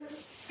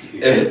Y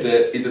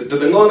te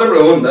tengo otra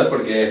pregunta,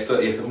 porque esto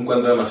es un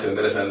cuento demasiado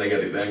interesante que a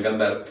ti te va a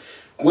encantar.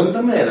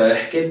 Cuéntame de la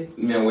vez que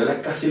mi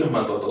abuela casi los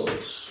mató a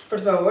todos. Por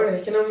favor,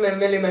 es que no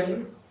me lo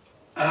imagino.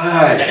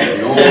 Ay,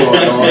 no,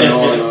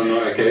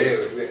 es que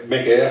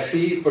me quedé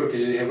así porque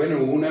yo dije, bueno,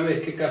 hubo una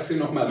vez que casi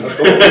nos mató a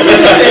todos.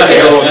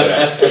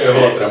 es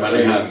otra,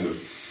 manejando.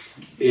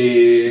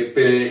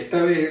 Pero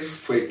esta vez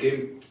fue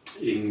que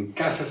en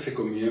casa se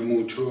comía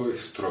mucho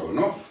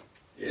stroganoff.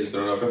 El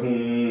stroganoff es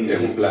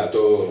un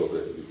plato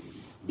de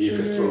beef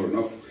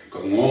stroganoff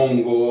con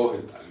hongos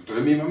y tal.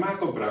 Entonces mi mamá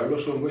compraba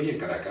los hongos y en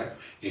Caracas,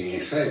 en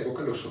esa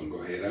época los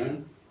hongos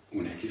eran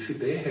una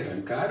exquisitez,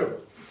 eran caros.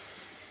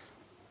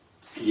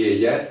 Y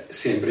ella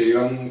siempre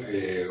iba,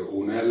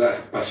 una de las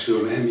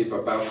pasiones de mi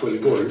papá fue el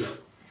golf,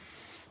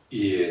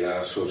 y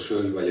era socio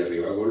del Valle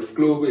Arriba Golf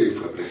Club, y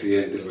fue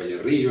presidente del Valle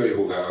Arriba, y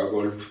jugaba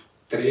golf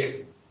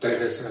tres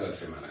veces a la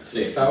semana,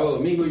 sí. Sábado,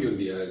 domingo y un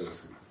día de la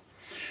semana.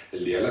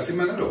 El día de la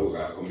semana lo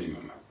jugaba con mi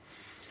mamá.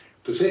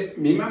 Entonces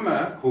mi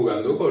mamá,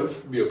 jugando golf,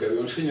 vio que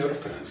había un señor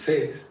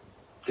francés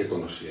que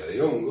conocía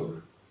de hongos,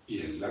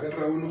 y él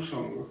agarraba unos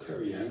hongos que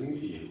habían,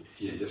 y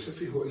ella se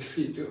fijó el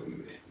sitio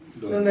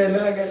donde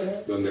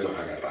los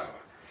agarraba.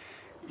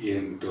 Y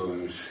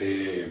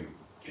entonces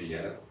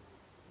ella,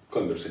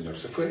 cuando el señor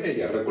se fue,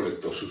 ella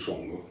recolectó sus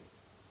hongos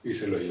y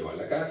se los llevó a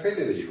la casa y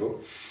le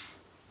dijo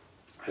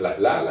a las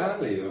Lala,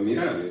 le dijo,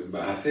 mira,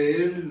 vas a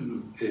hacer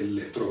el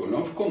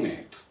estrogonoff con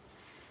esto.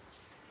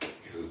 Y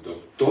yo,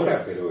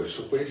 doctora, pero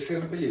eso puede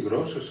ser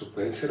peligroso, eso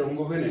pueden ser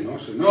hongos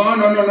venenosos. No,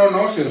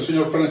 si un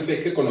señor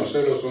francés que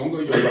conoce los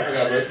hongos, y yo los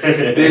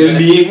agarré del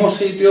mismo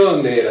sitio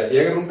donde era. Y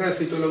agarré un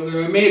pedacito de hongo y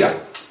dije, mira,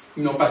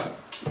 no pasa,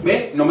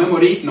 ve, no me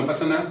morí, no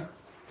pasa nada.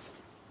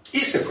 Y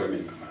se fue mi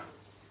mamá.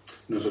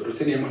 Nosotros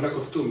teníamos la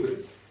costumbre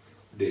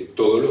de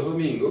todos los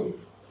domingos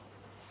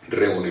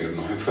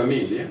reunirnos en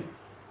familia,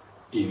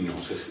 y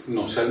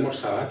no se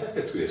almorzaba hasta que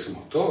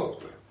estuviésemos todos.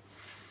 Pues.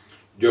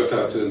 Yo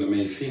estaba estudiando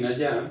medicina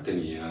ya,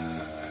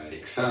 tenía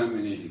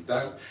exámenes y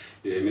tal,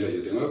 y dije, mira,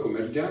 yo tengo que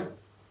comer ya,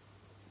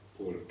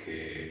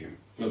 porque...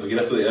 ¿No te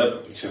quieres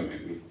estudiar?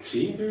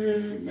 Sí,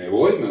 me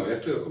voy a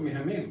estudiar con mis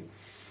amigos.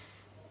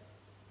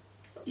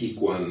 Y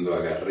cuando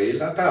agarré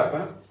la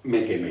tapa,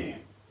 me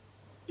quemé.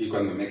 Y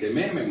cuando me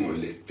quemé, me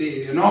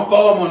molesté. No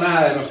como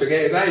nada, no sé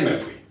qué, y me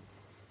fui.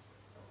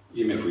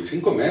 Y me fui sin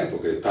comer,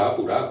 porque estaba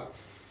apurado.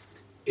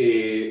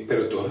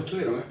 Pero todos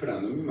estuvieron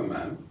esperando a mi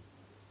mamá.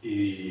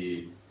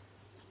 Y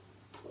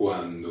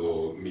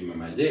cuando mi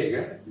mamá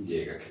llega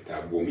que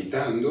está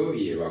vomitando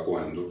y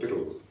evacuando,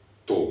 pero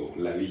todo,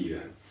 la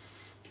vida.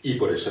 Y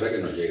por eso era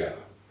que no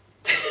llegaba.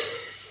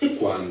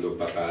 Cuando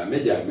papá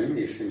me llama y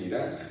me dice,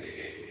 mira...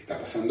 está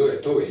pasando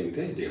esto,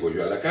 20, llego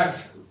yo a la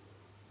casa.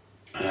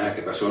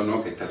 ¿Qué pasó?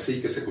 No, que está así,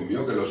 que se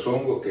comió, que los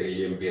hongos,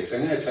 y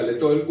empiezan a echarle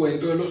todo el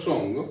cuento de los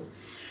hongos.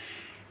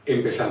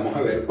 Empezamos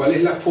a ver cuál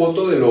es la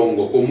foto del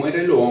hongo, cómo era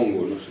el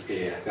hongo, no sé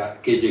qué,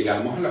 hasta que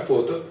llegamos a la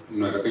foto,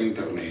 no era por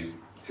internet,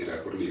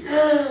 era por libros.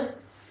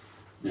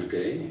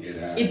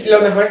 Okay, y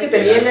lo mejor que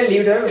tenía en el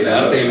libro.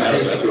 Eran temas de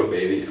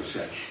enciclopedia, o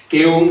sea,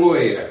 ¿qué hongo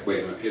era?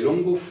 Bueno, el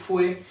hongo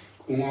fue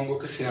un hongo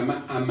que se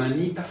llama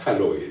Amanita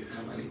phalloides.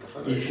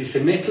 Y si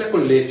se mezcla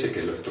con leche,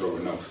 que lo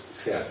stroganoff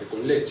se hace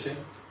con leche,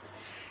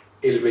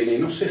 el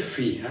veneno se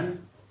fija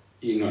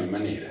y no hay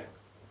manera.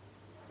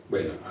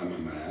 Bueno, a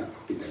mamá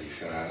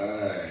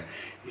hospitalizada,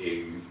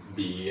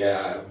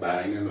 vía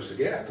vaina, no sé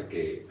qué,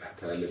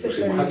 hasta le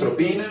pusimos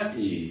atropina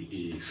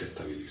y se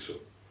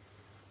estabilizó.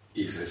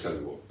 Y se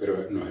salvó.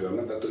 Pero nos iba a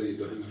matar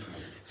toditos en la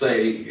familia. O sea,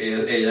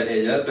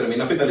 ella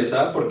termina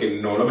hospitalizada porque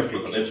no lo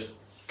mezcló con leche.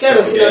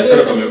 Claro, si no se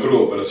lo comió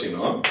crudo, pero si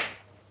no...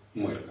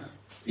 muerta.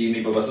 Y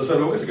mi papá se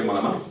salvó que se quemó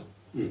la mano.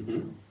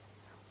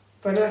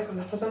 Bueno, las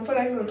cosas pasan por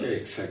algo, ¿no?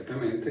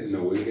 Exactamente.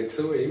 No one gets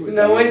away with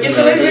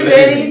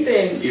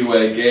anything.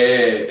 Igual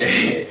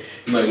que...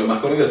 no, y lo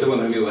más cómico de este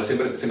cuento es mi papá,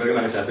 siempre que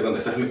nos echaste cuando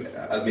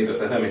admito,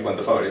 este es de mis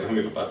cuentos favoritos de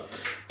mi papá.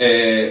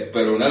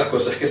 Pero una de las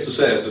cosas que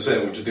sucede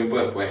mucho tiempo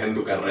después en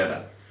tu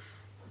carrera.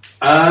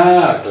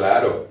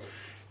 Claro.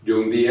 Yo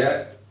un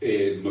día,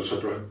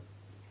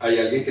 hay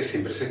alguien que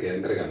siempre se queda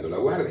entregando la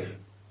guardia.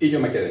 Y yo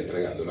me quedé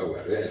entregando la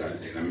guardia,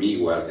 era mi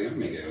guardia,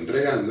 me quedé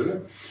entregándola.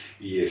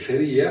 Y ese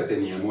día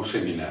teníamos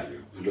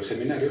seminario. Y los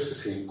seminarios se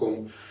hacían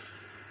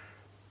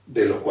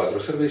de los 4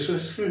 servicios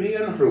de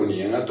cirugía, nos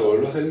reunían a todos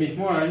los del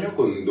mismo año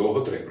con 2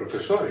 o 3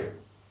 profesores.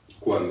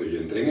 Cuando yo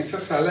entré en esa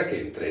sala, que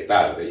entré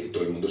tarde, y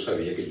todo el mundo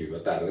sabía que yo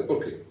iba tarde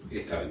porque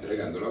estaba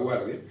entregando la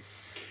guardia,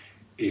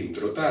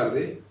 entro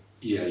tarde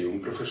y hay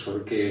un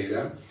profesor que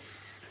era,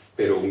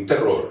 pero un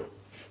terror,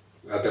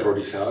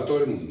 aterrorizaba a todo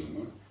el mundo,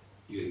 ¿no?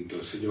 Y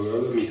entonces yo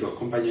veo a mis 2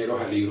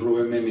 compañeros, Ali y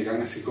Rubén, me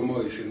miran así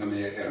como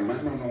diciéndome,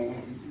 hermano,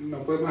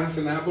 no podemos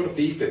hacer nada por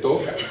ti, te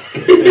toca.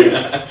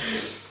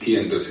 Y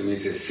entonces me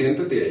dice,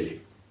 siéntate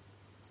allí.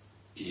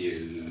 Y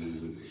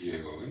yo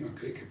digo, bueno,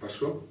 ¿qué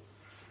pasó?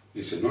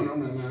 Dice, no,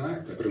 nada,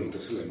 esta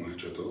pregunta se la hemos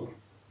hecho a todos.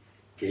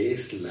 ¿Qué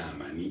es la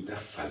amanita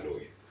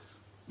phalloides?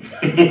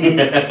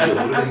 Yo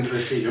por dentro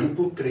decía, yo no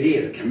puedo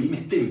creer que a mí me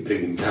estén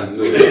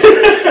preguntando.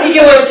 Y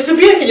que bueno, si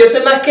supieras que yo sé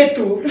más que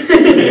tú.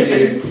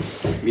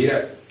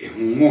 Mira, es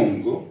un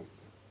hongo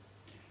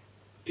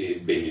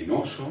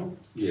venenoso,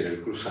 y era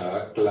el que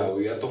usaba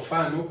Claudia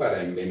Tofano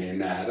para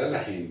envenenar a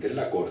la gente en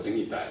la corte en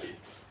Italia.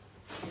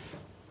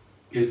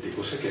 Y el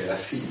tipo se queda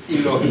así, y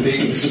los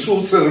de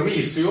su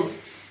servicio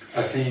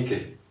hacen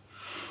que,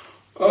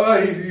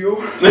 ¡ay, Dios!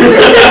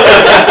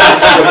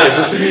 Porque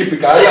eso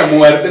significaba la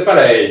muerte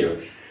para ellos.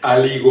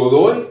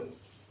 Aligodol,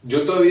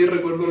 yo todavía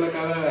recuerdo la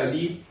cara de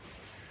Ali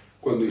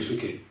cuando hizo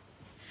que,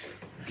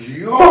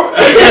 ¡Dios!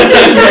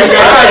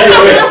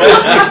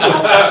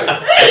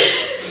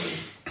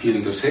 Y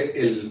entonces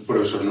el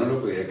profesor no lo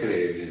podía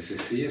creer. Y dice,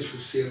 sí, eso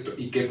es cierto.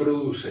 ¿Y qué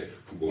produce?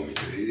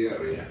 Vómitos y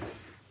diarrea.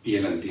 Y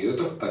el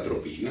antídoto,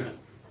 atropina.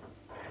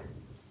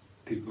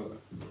 Tipo,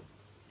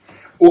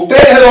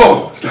 ustedes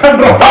dos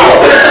están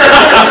rapados.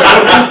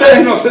 Porque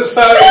ustedes no se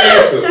saben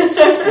eso.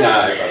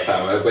 Nada,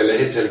 pasaba. Después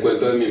les eché el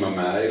cuento de mi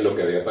mamá de lo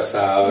que había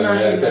pasado. No,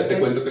 Este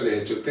cuento que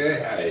les eché a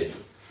ustedes a ellos.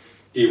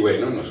 Y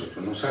bueno,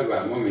 nosotros nos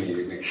salvamos.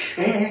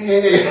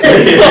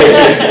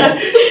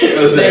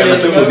 O sea,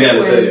 ganaste el mundial,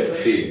 en serio.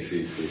 Sí.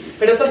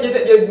 Pero eso,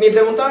 mi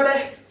pregunta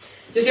ahora es,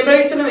 yo siempre he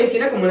visto la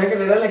medicina como una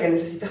carrera en la que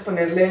necesitas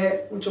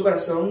ponerle mucho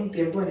corazón,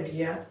 tiempo,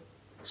 energía,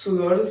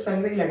 sudor,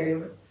 sangre y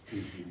lágrimas.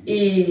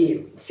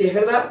 Y si es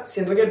verdad,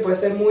 siento que puede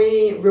ser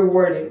muy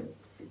rewarding,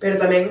 pero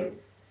también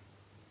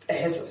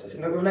es eso, o sea,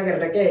 siento que es una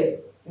carrera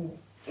que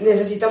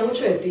necesita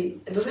mucho de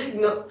ti. Entonces,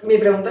 no, mi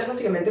pregunta es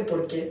básicamente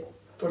 ¿por qué?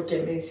 ¿Por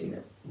qué medicina?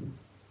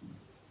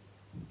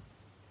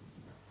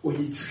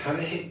 Oye,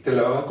 ¿sabes? Te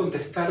la voy a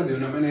contestar de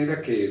una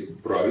manera que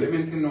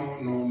probablemente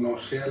no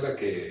sea la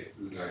que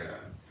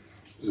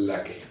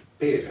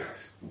esperas.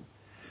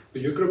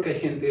 Yo creo que hay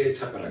gente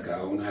hecha para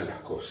cada una de las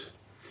cosas.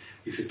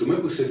 Y si tú me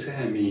pusieses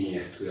a mí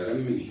a estudiar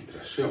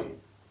administración,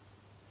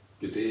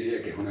 yo te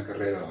diría que es una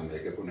carrera donde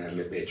hay que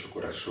ponerle pecho,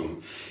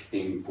 corazón,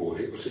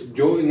 empuje. O sea,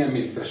 yo en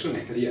administración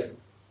estaría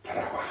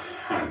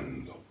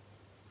trabajando.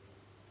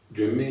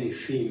 Yo en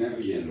medicina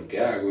y en lo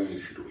que hago, en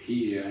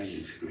cirugía y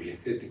en cirugía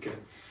estética,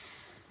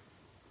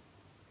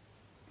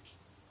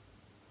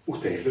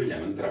 ustedes lo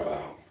llaman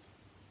trabajo,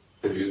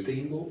 pero yo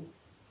tengo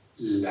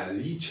la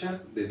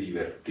dicha de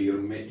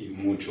divertirme y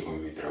mucho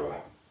con mi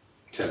trabajo.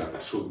 O sea, la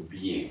paso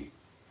bien.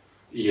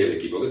 Y el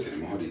equipo que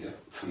tenemos ahorita,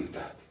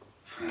 fantástico.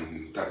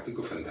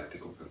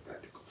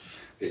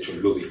 De hecho,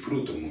 lo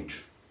disfruto mucho.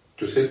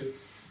 Entonces,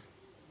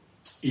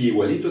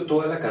 igualito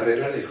toda la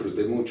carrera la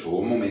disfruté mucho.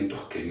 Hubo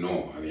momentos que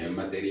no, había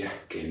materias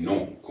que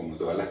no, como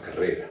todas las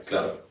carreras.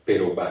 Claro.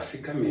 Pero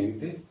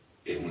básicamente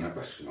es una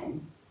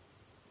pasión.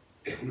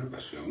 Es una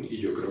pasión. Y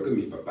yo creo que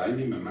mi papá y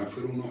mi mamá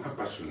fueron unos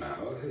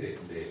apasionados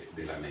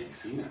de la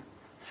medicina.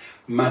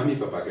 Más mi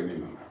papá que mi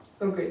mamá.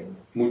 Okay.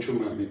 Mucho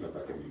más mi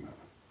papá que mi mamá.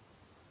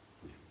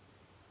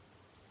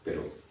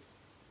 Pero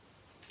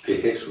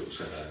es eso, o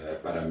sea,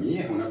 para mí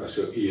es una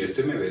pasión. Y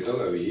me ve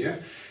todavía,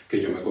 que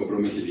yo me compro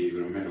mis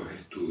libros, me los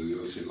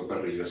estudio, sigo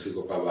para arriba,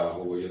 sigo para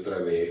abajo, voy otra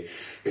vez,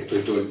 estoy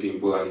todo el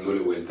tiempo dándole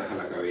vueltas a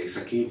la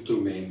cabeza, qué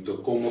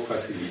instrumento, cómo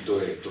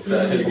facilito esto. O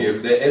sea, el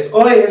gift de es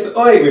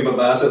hoy. Mi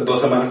papá hace 2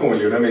 semanas como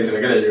el libro de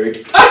medicina que le llevo y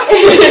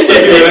se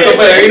sirvió una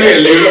copa de vino y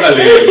el libro al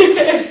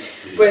leer.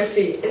 Pues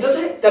sí,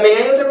 entonces también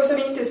hay otra cosa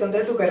muy interesante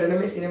de tu carrera de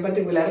medicina en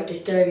particular, que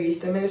es que la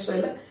viviste en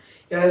Venezuela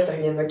y ahora la estás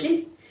viviendo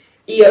aquí.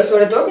 Y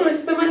sobre todo con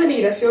este tema de la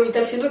migración y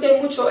tal, siento que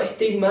hay mucho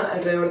estigma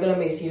alrededor de la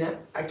medicina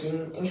aquí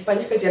en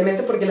España,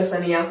 especialmente porque la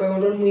sanidad juega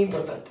un rol muy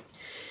importante.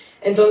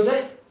 Entonces,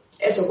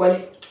 eso, ¿cuál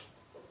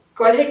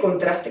es el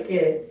contraste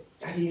que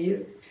has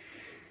vivido?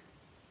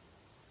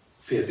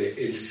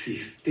 Fíjate, el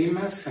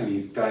sistema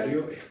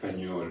sanitario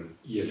español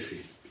y el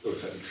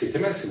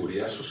sistema de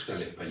seguridad social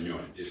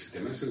español y el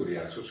sistema de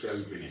seguridad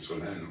social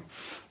venezolano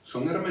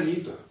son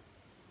hermanitos.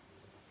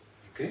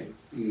 ¿Okay?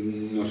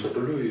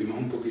 Nosotros lo vivimos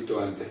un poquito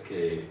antes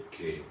que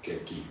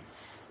aquí,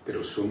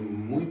 pero son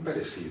muy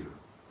parecidos.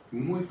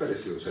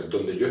 O sea,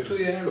 donde yo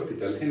estudié en el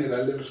Hospital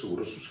General de los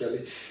Seguros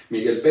Sociales,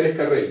 Miguel Pérez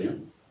Carreño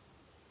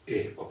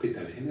es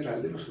Hospital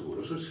General de los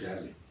Seguros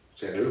Sociales. O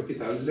sea, era el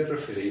hospital de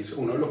referencia,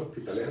 uno de los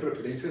hospitales de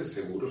referencia del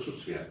Seguro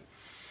Social.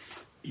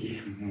 Y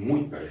es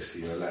muy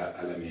parecido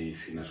a la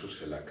medicina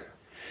social acá.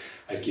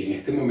 Aquí en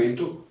este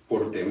momento,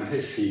 por temas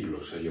de siglo,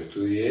 o sea, yo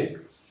estudié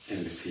en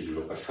el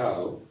siglo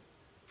pasado,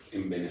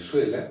 en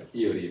Venezuela,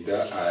 y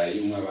ahorita hay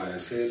un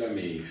avance de la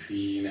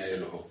medicina y de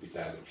los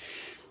hospitales,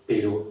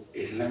 pero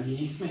es la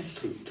misma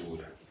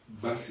estructura,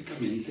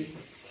 básicamente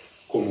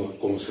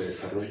como se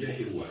desarrolla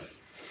es igual.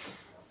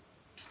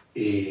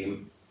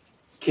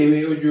 ¿Qué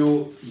veo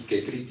yo y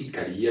qué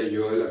criticaría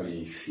yo de la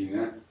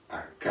medicina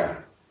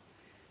acá?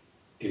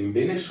 En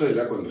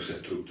Venezuela, cuando se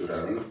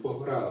estructuraron los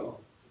posgrados,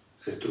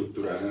 se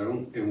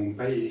estructuraron en un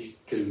país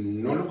que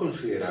no lo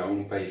consideraba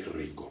un país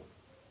rico.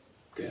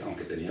 Que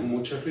aunque tenía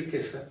mucha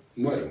riqueza,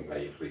 no era un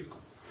país rico.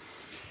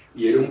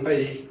 Y era un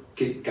país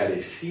que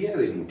carecía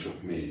de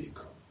muchos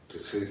médicos.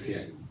 Entonces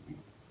decían,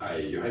 a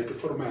ellos hay que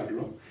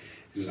formarlos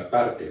en la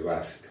parte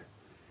básica.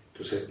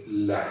 Entonces,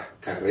 las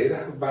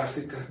carreras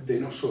básicas de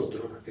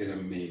nosotros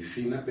eran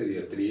medicina,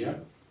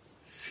 pediatría,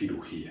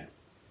 cirugía.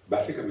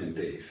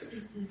 Básicamente esas.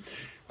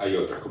 Hay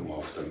otras como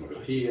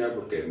oftalmología,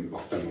 porque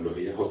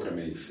oftalmología es otra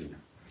medicina.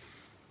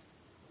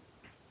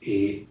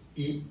 y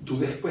tú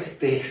después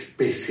te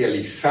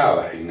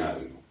especializabas en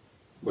algo.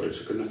 Por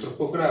eso es que nuestros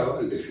posgrados,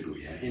 el de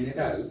cirugía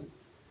general,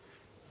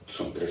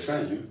 son 3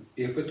 años,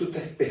 y después tú te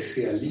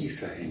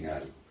especializas en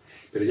algo.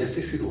 Pero ya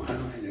ese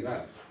cirujano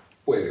general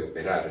puede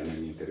operar en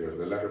el interior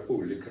de la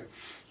República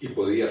y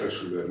podía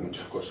resolver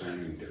muchas cosas en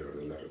el interior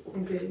de la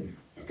República.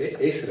 ¿Okay?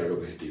 Ese era el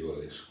objetivo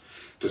de eso.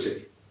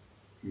 Entonces,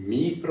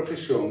 mi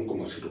profesión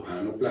como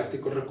cirujano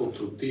plástico,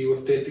 reconstructivo,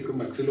 estético,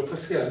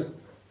 maxilofacial,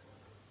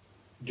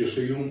 yo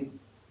soy un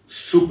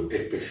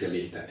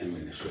subespecialista en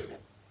Venezuela.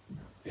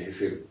 Es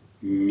decir,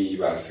 mi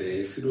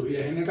base es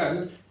cirugía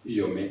general y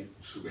yo me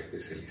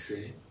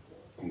subespecialicé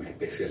o me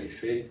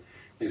especialicé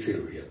en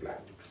cirugía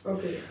plástica.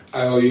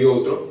 Hay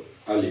otro,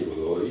 Ali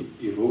Godoy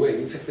y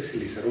Rubén, se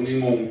especializaron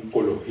en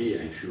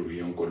oncología, en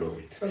cirugía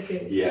oncológica.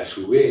 Y a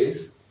su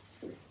vez,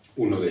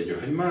 uno de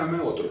ellos en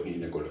mama, otro en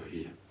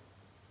ginecología.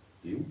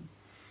 ¿Sí?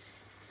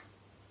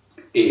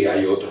 Y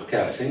hay otros que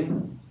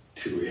hacen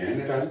cirugía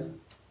general,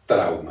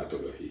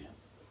 traumatología.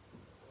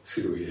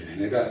 Cirugía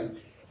general,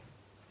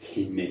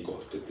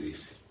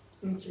 ginecobstetricia.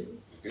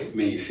 ¿Okay?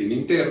 Medicina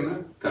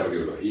interna,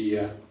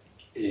 cardiología,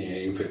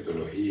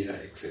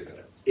 infectología, etc.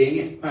 En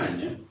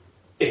España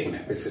es una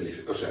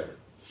especialización, o sea,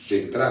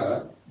 de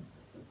entrada...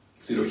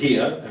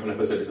 Cirugía es una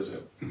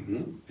especialización.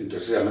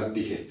 Entonces se llama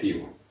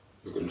digestivo.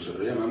 Lo que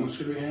nosotros llamamos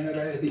cirugía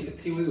general es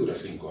digestivo y dura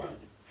 5 años.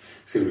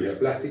 Cirugía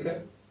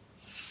plástica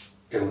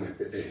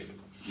es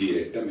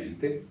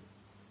directamente,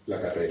 la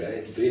carrera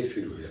es de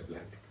cirugía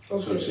plástica.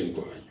 Son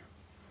 5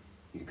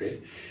 años.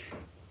 ¿Okay?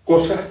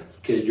 Cosas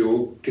que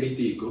yo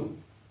critico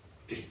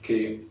es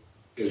que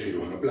el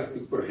cirujano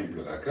plástico, por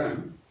ejemplo, de acá,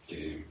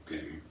 que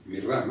mi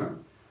rama,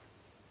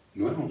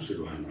 no es un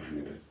cirujano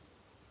general.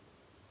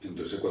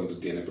 Entonces, cuando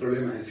tiene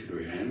problemas de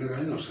cirugía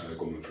general, no sabe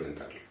cómo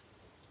enfrentarlo.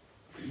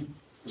 ¿Sí?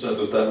 O sea,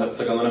 tú estás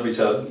sacando una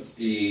fichada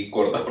y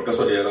cortas por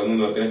casualidad donde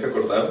no tienes que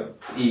cortar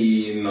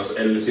y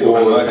el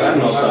cirujano de acá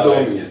no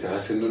sabe. Estás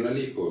haciendo una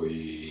lipo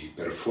y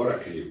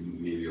perforas, que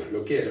ni Dios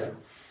lo quiera,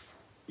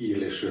 y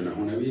lesionas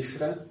una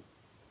víscera,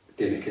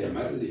 tienes que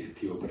llamar al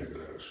digestivo para que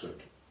la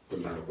resuelva.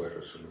 Pues no lo puedes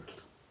resolver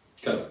tú.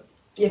 Claro.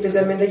 Y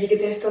especialmente aquí que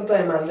tienes tanta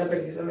demanda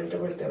precisamente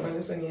por el tema de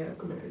la sanidad,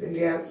 como que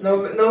tendría,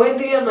 no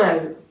vendría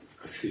mal.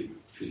 Sí.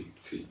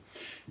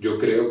 Yo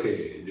creo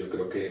que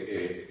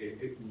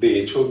de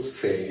hecho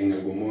en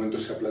algún momento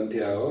se ha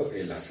planteado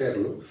el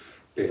hacerlo,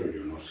 pero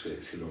yo no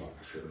sé si lo van a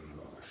hacer o no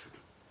lo van a hacer.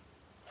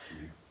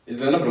 Yo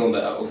tengo una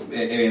pregunta,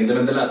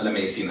 evidentemente la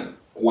medicina,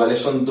 ¿cuáles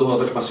son tus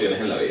otras pasiones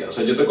en la vida? O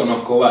sea, yo te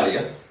conozco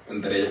varias,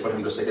 entre ellas, por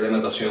ejemplo, sé que la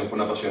natación fue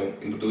una pasión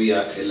en tu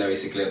vida, la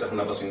bicicleta es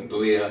una pasión en tu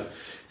vida,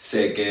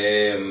 sé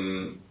que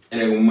en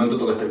algún momento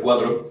tocaste el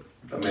 4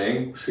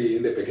 también. Sí,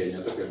 de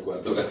pequeño toqué el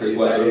 4. Tocaste el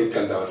 4. Y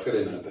cantaba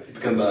serenata.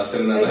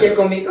 Ay, qué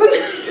cómico.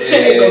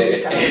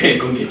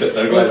 Conquistador,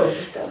 tal cual.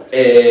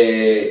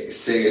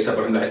 Sé, o sea,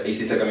 por ejemplo,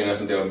 hiciste el Camino de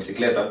Santiago en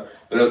bicicleta,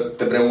 pero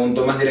te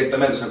pregunto más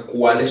directamente, o sea,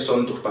 ¿cuáles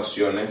son tus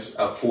pasiones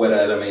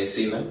afuera de la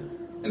medicina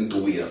en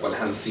tu vida?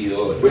 ¿Cuáles han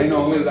sido?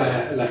 Bueno,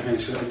 las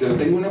mencioné. Yo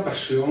tengo una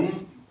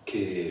pasión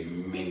que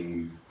me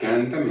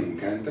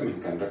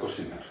encanta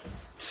cocinar.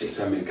 Sí. O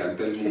sea, me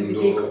encanta el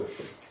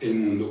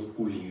mundo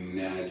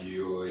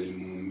culinario, el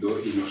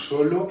mundo, y no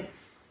solo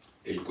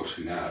el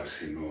cocinar,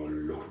 sino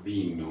los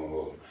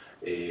vinos,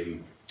 el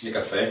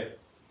café.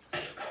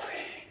 El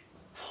café.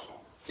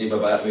 Mi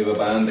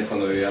papá antes,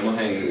 cuando vivíamos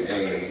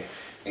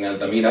en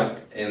Altamira,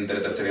 entre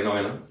tercera y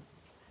novena,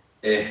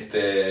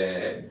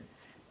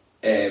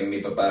 mi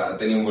papá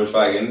tenía un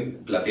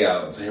Volkswagen plateado,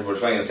 entonces el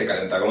Volkswagen se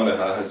calentaba cuando lo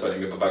dejabas al sol, y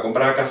mi papá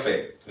compraba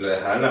café, lo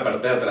dejaba en la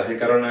parte de atrás del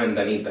carro en la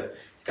ventanita,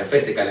 el café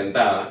se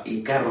calentaba y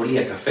el carro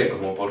olía a café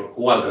como por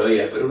 4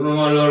 días, pero un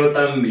olor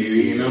tan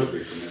divino.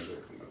 Sí,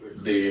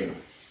 divino.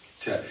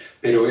 O sea,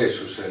 pero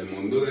eso, o sea, el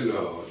mundo de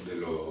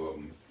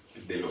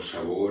los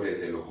sabores,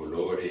 de los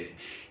olores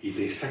y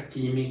de esa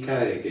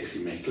química de que si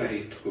mezclas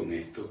esto con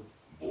esto,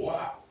 ¡wow!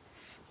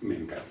 Me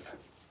encanta.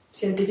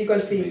 Científico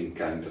al fin.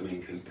 Me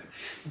encanta.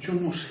 Yo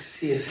no sé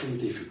si es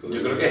científico.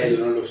 Yo creo que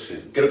yo no lo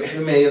sé. Creo que es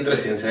el medio entre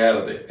ciencia y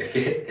arte. Es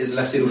que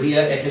la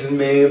cirugía es el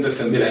medio entre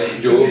ciencia y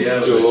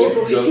arte.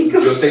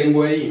 Yo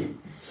tengo ahí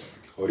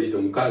ahorita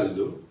un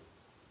caldo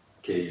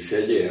que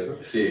hice ayer.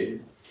 Sí.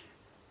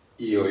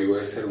 Y hoy voy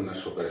a hacer una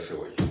sopa de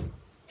cebolla.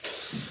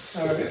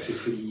 Porque hace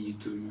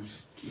frito y no sé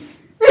qué.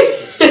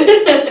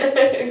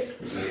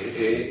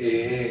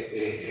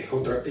 Es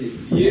otra.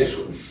 Y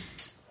eso.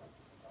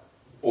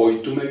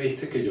 Hoy tú me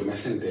viste que yo me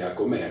senté a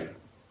comer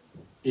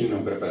y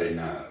no preparé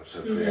nada. O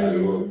sea, fue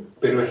algo.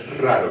 Pero es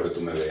raro que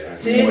tú me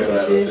veas. Sí.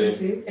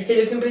 Es que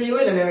yo siempre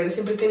digo, y la nevera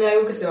siempre tiene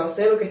algo que se va a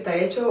hacer o que está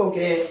hecho o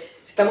que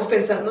estamos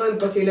pensando en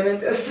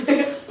posiblemente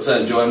hacer. O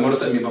sea, yo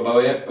almorcé, mi papá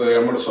hoy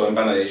almorzó en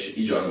Bangladesh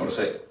y yo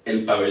almorcé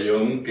el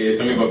pabellón que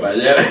hizo mi papá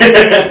ayer.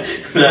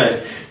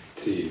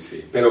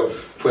 Sí. Pero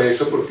fue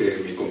eso porque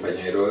mi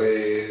compañero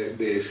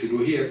de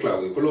cirugía,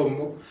 Claudio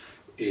Colombo,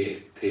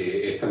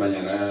 esta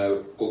mañana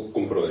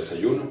compró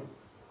desayuno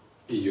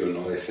y yo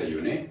no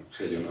desayuné. O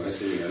sea, yo no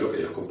desayuné lo que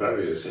ellos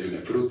compraron, yo desayuné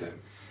fruta.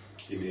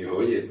 Y me dijo,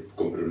 oye,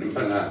 compré una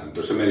empanada.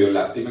 Entonces me dio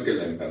lástima que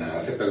la empanada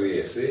se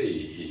atraviese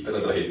y Te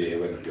lo trajiste. dije,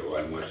 bueno, yo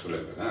almuerzo la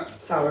empanada.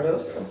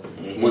 Sabroso.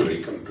 Muy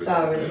rica, muy rica.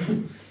 Sabroso.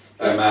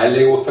 Además, a él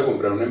le gusta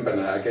comprar una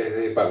empanada que es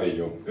de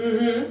pabellón.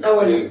 Ah,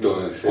 bueno.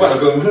 Entonces, Bueno,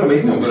 con lo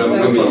mismo, pero Sí,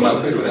 con sí,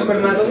 formatos con diferentes.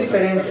 formatos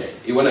diferentes.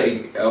 Y bueno,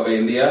 hoy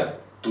en día,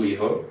 tu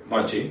hijo,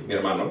 Juanchi, mi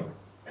hermano,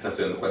 está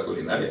estudiando escuela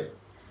culinaria.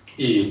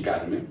 y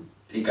Carmen,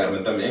 Y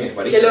Carmen también es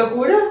barista. ¡Qué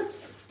locura!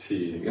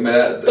 sí. En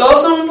verdad,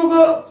 Todos son un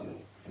poco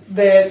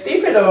de ti,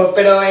 pero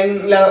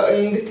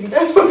en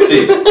distintas formas.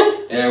 sí,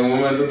 en algún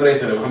momento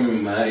entrevistaremos a mi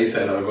mamá y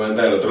se dará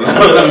cuenta del otro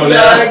lado de la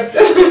moneda. Exacto.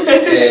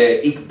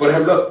 Y por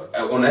ejemplo,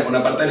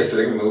 una parte de la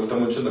historia que me gusta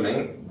mucho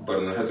también,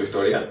 por no es de tu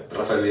historia,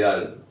 Rafael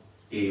Vidal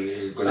y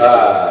el colegio.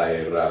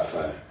 Ay,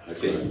 Rafa.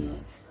 Sí. Coño.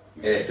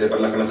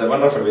 Para los que no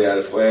sepan, Rafael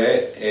Vidal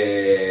fue,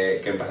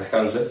 que en paz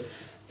descanse,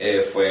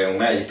 fue un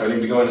medallista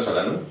olímpico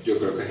venezolano. Yo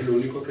creo que es el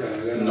único que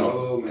ha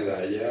ganado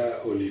medalla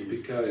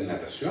olímpica de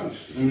natación.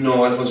 Sí.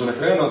 No, Alfonso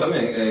Mestre ganó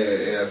también.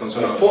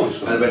 Alfonso.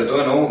 Alberto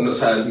ganó. O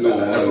sea,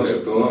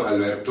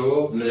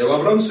 Alberto no llegó a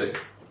bronce.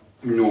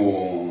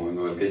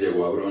 No, el que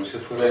llegó a bronce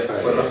fue Rafael.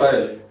 Fue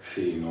Rafael.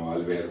 Sí, no,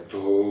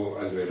 Alberto,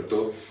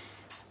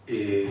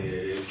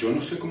 yo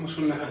no sé cómo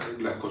son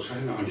las cosas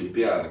en las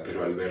Olimpiadas,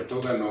 pero Alberto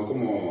ganó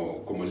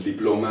como el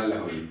diploma de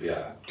las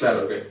Olimpiadas.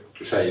 Claro que.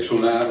 O sea, hizo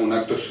una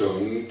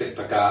actuación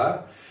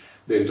destacada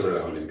dentro de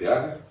las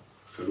Olimpiadas.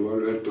 Saludos,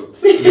 Alberto.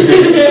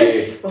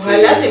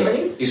 Ojalá, te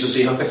imaginas. Y sus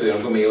hijos que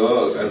estuvieron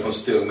conmigo, Alfonso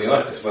estudió conmigo,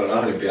 fueron a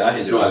las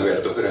Olimpiadas y yo. No,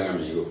 Alberto es gran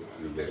amigo.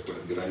 Alberto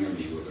es gran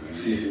amigo.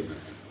 Sí.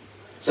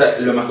 O sea,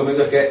 lo más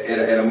cómico es que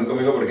era muy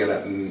cómico porque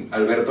era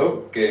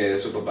Alberto, que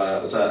su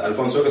papá, o sea,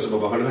 Alfonso, que su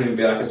papá fue a las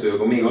Olimpiadas, que estudió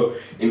conmigo,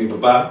 y mi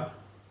papá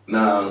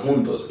nadaban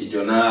juntos, y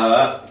yo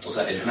nadaba, o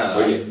sea, ellos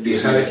nadaban. Oye,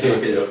 10 ¿sabes años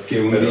que yo.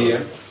 que un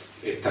día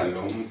están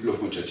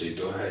los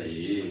muchachitos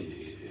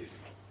ahí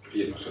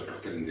y nosotros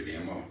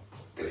tendríamos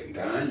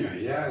 30 años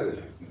ya?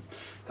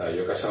 Estaba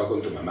yo casado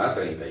con tu mamá,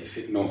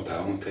 36, no,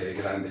 estaban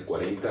ustedes grandes,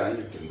 40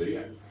 años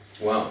tendrían.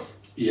 Wow.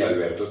 Y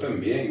Alberto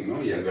también,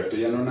 ¿no? Y Alberto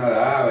ya no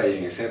nadaba, y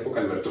en esa época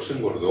Alberto se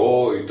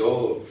engordó y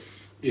todo.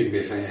 Y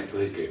empiezan esto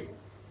de que,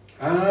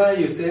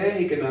 y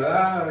ustedes, y que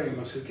nadaban, y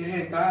no sé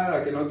qué,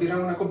 tal, que no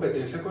tiran una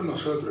competencia con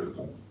nosotros.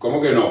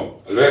 ¿Cómo que no?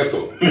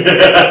 Alberto,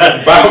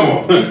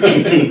 ¡vamos!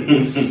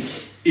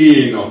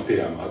 Y nos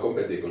tiramos a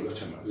competir con los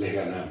chamos. Les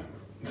ganamos.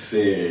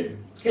 Sí.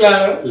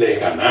 Claro.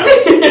 Les ganamos.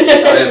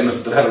 A ver,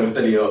 nosotros hemos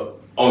tenido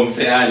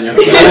 11 años.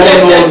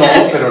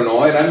 No, pero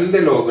no, eran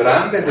de los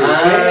grandes, de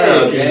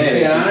okay,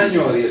 15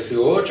 años, sí.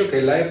 18, que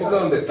es la época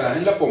donde estás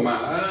en la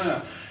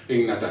pomada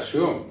en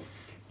natación.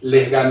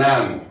 Les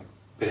ganamos,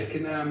 pero es que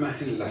nada más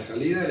en la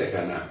salida les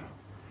ganamos.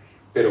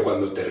 Pero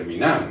cuando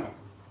terminamos,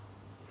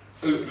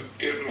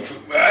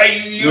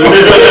 ¡ay, Dios!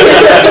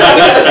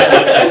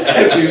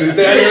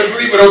 17 años,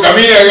 sí, pero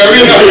camina.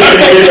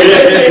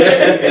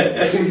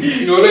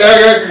 No le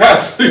hagas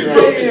caso. Ay,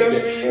 Dios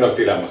mío. Nos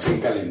tiramos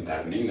sin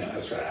calentar ni nada,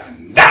 o sea,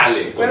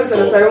 dale. Bueno, se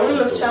lanzaron a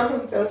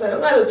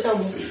los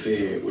chamos,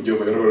 Sí, yo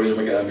me recuerdo, yo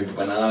me quedaba, mi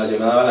papá nadaba, yo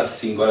nadaba a las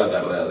 5 de la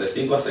tarde, de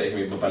 5 a 6,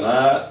 mi papá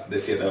nadaba de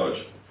 7 a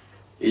 8.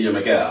 Y yo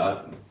me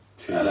quedaba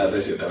a las de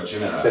 7 a 8 y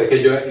nadaba. Pero es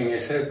que yo en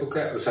esa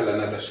época, o sea, la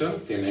natación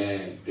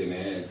tiene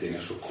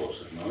sus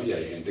cosas, ¿no? Y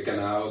hay gente que ha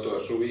nadado toda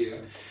su vida.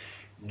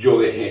 Yo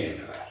dejé de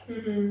nadar.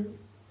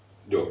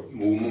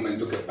 Hubo un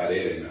momento que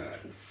paré de nadar.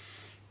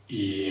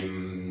 Y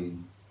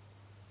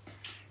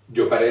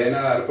yo paré de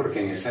nadar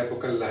porque en esa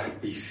época las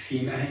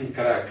piscinas en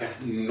Caracas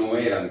no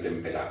eran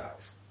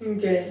temperadas.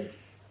 Okay.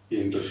 Y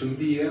entonces un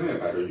día me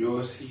paro yo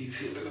así,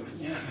 7 de la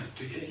mañana,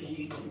 estoy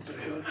ahí con 3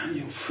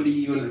 años,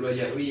 frío, en el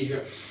Valle Arriba,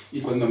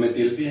 y cuando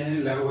metí el pie en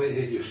el agua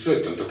dije, yo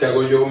soy tonto, ¿qué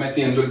hago yo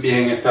metiendo el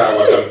pie en esta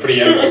agua tan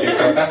fría?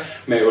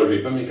 Me devolví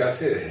para mi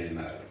casa y dejé de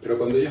nadar. Pero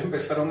cuando ellos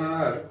empezaron a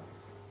nadar,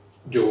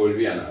 yo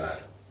volví a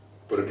nadar,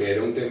 porque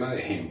era un tema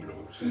de ejemplo.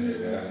 O sea,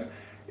 era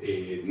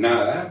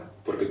nada,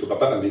 porque tu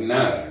papá también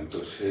nada,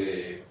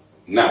 entonces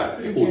nada,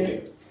 es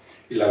útil.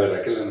 Y la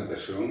verdad que la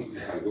natación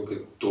es algo que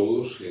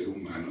todo ser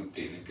humano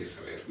tiene que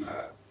saber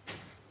nadar.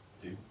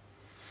 ¿Sí?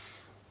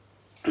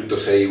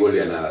 Entonces ahí volví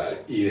a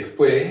nadar. Y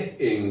después,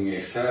 en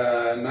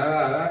esa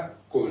nadada,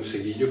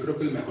 conseguí yo creo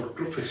que el mejor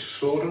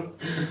profesor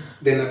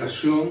de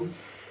natación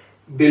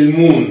del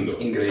mundo.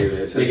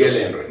 Increíble.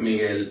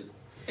 Miguel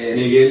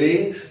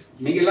Enres.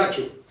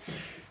 Miguelacho.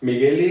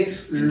 Miguel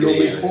es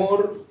increíble. Lo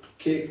mejor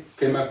que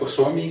me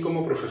pasó a mí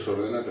como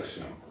profesor de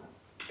natación.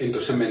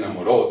 Entonces me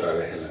enamoró otra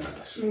vez de la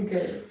natación.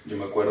 Okay. Yo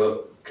me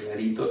acuerdo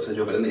clarito, o sea,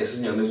 yo aprendí, ese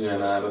señor me enseñó a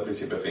nadar de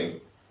principio a fin.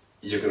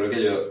 Y yo creo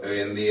que yo hoy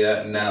en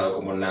día nado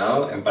como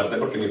nado, en parte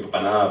porque mi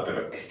papá nadaba,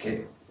 pero es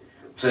que,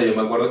 o sea, yo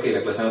me acuerdo que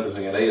la clase de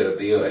natación era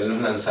divertido. Él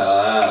nos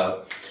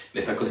lanzaba de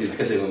estas cositas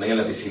que se hunden en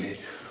la piscina.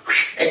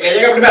 Es que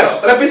llega primero,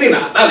 3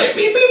 piscinas, dale,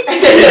 pip, pip.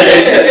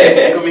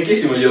 Es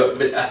comiquísimo. Yo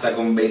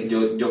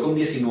con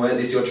 19,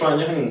 18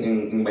 años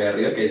en Valle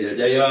Arriba, que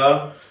ya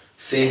llevaba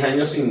 6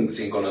 años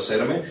sin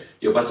conocerme,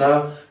 yo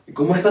pasaba,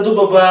 ¿cómo está tu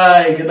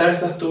papá? ¿Y qué tal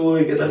estás tú?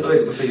 ¿Y qué tal todo?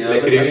 Entonces, le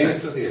escribí en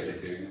estos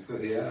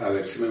días a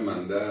ver si me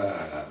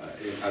manda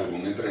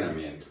algún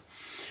entrenamiento.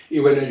 Y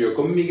bueno, yo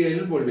con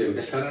Miguel volví a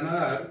empezar a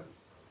nadar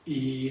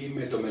y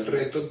me tomé el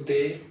reto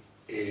de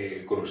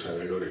cruzar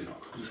el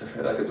Orinoco. Es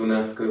verdad que tú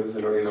nadas que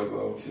el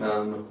Orinoco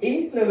nadando.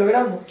 ¿Y lo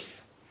logramos?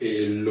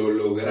 Lo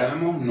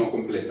logramos no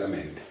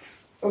completamente.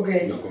 Ok.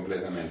 No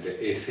completamente.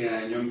 Ese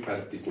año en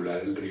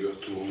particular el río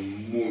estuvo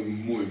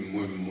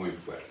muy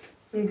fuerte.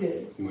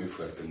 Ok. Muy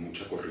fuerte,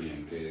 mucha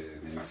corriente,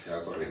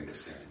 demasiada corriente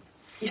ese año.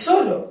 ¿Y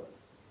solo?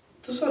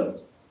 ¿Tú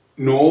solo?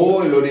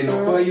 No, el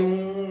Orinoco hay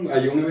un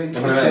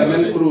evento que se llama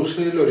el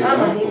cruce del Orinoco.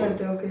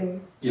 Imagínate, ok.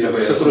 Y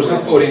después se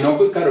cruzan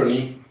Orinoco y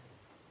Caroní.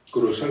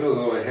 Cruzan los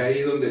dos, es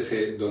ahí donde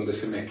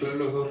se mezclan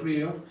los dos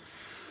ríos.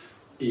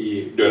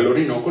 Y yo el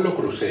Orinoco lo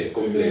crucé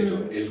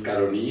completo. El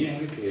Caroní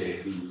es el que es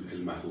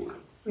el más duro.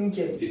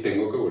 Okay. Y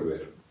tengo que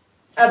volver.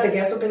 ¿te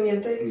quedas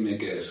pendiente? Me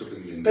quedé eso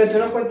pendiente. Pero tú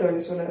no has vuelto a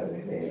Venezuela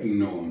desde...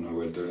 No he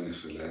vuelto a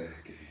Venezuela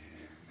desde que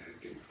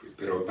me fui.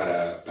 Pero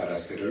para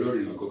hacer el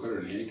Orinoco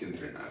Caroní hay que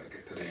entrenar, hay que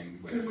estar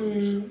en buenas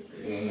condiciones.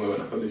 En muy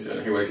buenas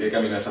condiciones. Igual que el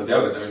Camino de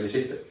Santiago, que también lo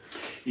hiciste.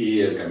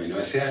 Y el camino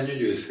de ese año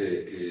yo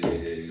hice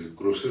el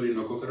cruce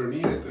Orinoco Caroní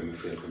y después me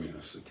fui al Camino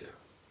de Santiago.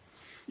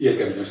 Y el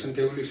Camino de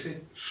Santiago lo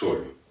hice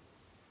solo.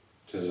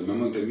 O sea, yo me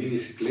monté en mi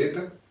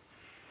bicicleta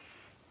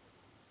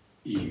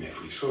y me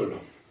fui solo.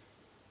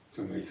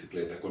 Con mi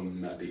bicicleta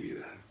con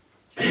natividad.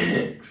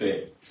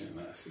 Sí.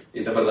 Sí.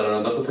 ¿Y te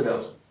perdonaron todos tus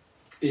pecados?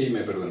 Y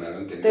me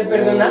perdonaron. ¿Te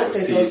perdonaste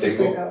sí, todos tus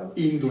tengo pecados?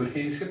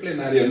 Indulgencia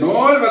plenaria.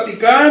 ¡No, el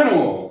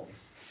Vaticano!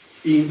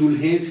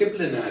 Indulgencia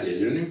plenaria.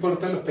 Yo no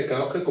importa los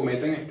pecados que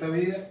cometan en esta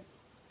vida,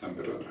 están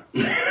perdonados.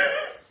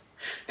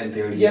 En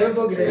teoría. Yo no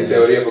puedo creer. En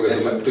teoría, porque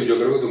yo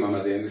creo que tu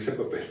mamá tiene ese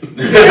papel.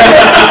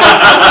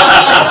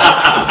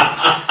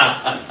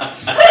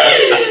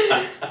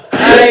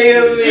 Ay,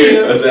 Dios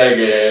mío. O sea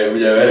que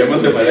ya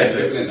veremos qué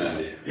parece.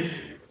 Plenaria.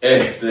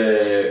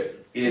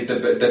 Y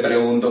te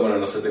pregunto, bueno,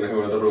 no sé, tienes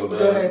alguna otra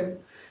pregunta.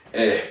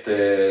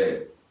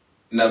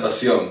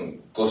 Natación,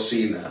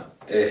 cocina,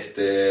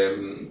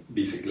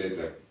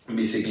 bicicleta.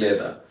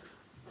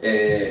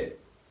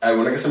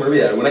 ¿Alguna que se me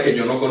olvide? ¿Alguna que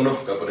yo no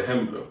conozca, por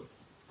ejemplo?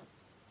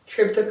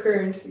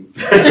 Cryptocurrency.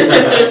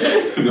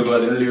 Me puedo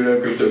tener un libro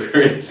de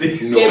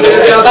cryptocurrency. No,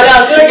 Pero que va para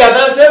la basura, que va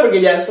para la basura, porque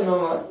ya eso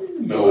no va.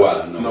 No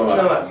va.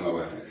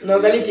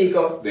 No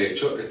califico. De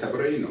hecho, está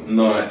por ahí, ¿no?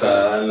 No,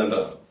 está en la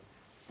entrada.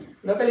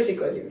 No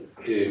califico el libro.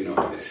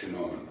 No, ese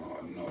no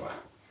va.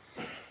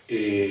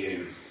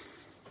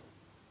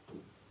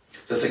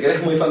 O sea, sé que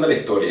eres muy fan de la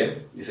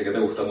historia y sé que te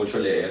gusta mucho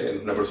leer,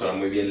 eres una persona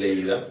muy bien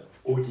leída.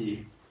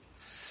 Oye,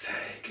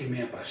 ¿sabes qué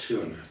me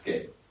apasiona?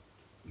 ¿Qué?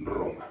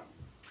 Roma.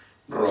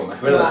 Roma,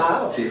 es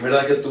verdad. Wow. Sí, es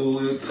verdad que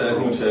tú sabes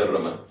mucho de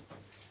Roma.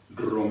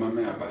 Roma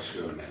me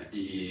apasiona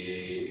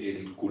y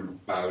el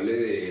culpable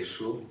de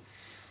eso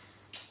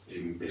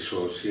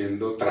empezó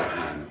siendo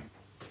Trajano.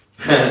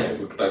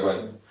 Tal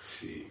cual.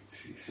 Sí.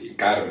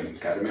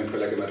 Carmen fue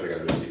la que me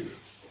regaló el libro.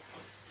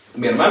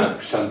 Mi hermana.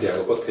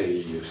 Santiago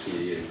Posteguillo,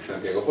 sí.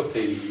 Santiago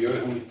Posteguillo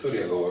es un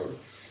historiador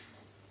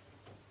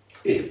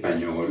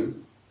español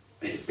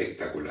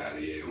espectacular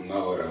y es un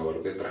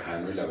adorador de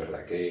Trajano y la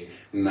verdad que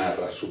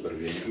narra súper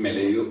bien. Me he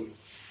leído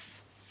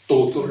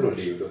todos los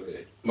libros de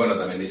él. Bueno,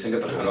 también dicen que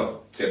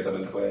Trajano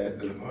ciertamente fue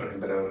de los mejores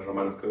emperadores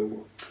romanos que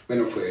hubo.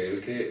 Bueno, fue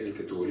el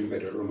que tuvo el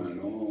Imperio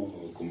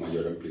Romano con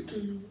mayor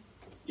amplitud.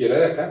 ¿Y era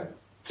de acá?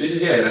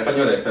 Sí, era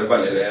español, tal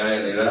cual, era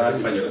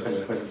español.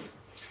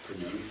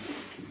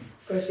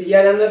 Pues sí, y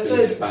hablando de esto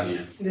De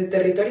España. de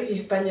territorios y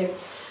España,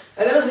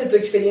 háblanos de tu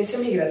experiencia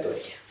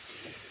migratoria.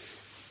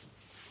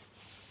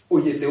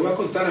 Oye, te voy a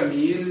contar, a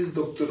mí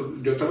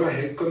yo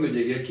trabajé cuando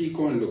llegué aquí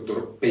con el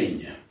doctor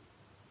Peña,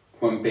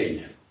 Juan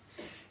Peña,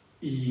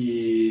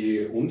 y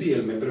un día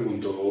él me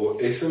preguntó,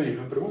 esa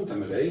misma pregunta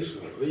me la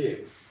hizo,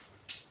 oye,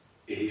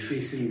 es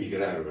difícil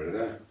migrar,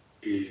 ¿verdad?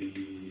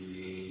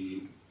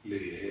 Y le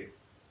dije,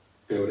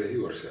 peor es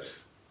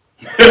divorciarse.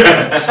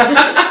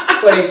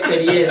 Por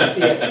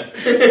experiencia.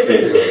 Sí,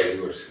 peor es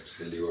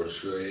divorciarse. El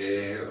divorcio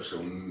es, o sea,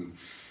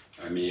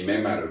 a mí me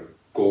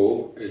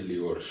marcó el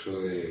divorcio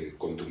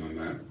con tu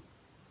mamá.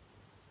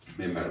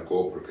 Me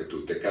marcó porque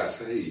tú te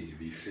casas y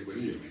dices,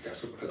 bueno, yo me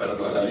caso para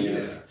toda la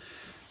vida.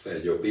 O sea,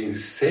 yo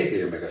pensé que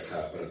yo me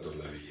casaba para toda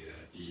la vida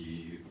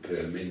y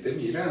realmente,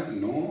 mira,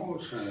 no, o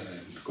sea,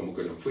 como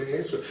que no fue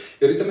eso.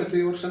 Y ahorita me estoy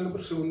divorciando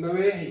por segunda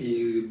vez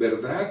y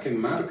verdad que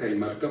marca y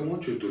marca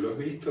mucho y tú lo has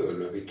visto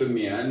en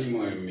mi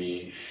ánimo, en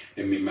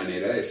mi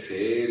manera de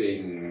ser,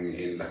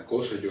 en las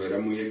cosas. Yo era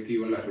muy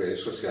activo en las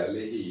redes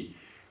sociales y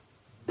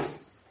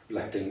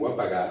las tengo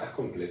apagadas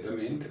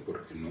completamente,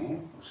 porque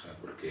no, o sea,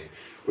 porque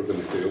me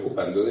estoy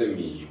ocupando de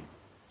mi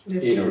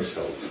inner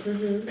self.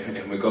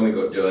 Es muy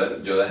cómico, yo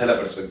desde la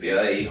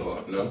perspectiva de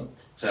hijo, ¿no? O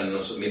sea,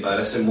 mi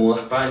padre se mudó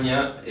a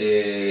España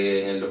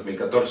en el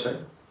 2014,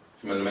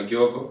 si mal no me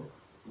equivoco.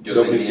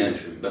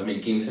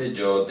 2015,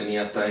 yo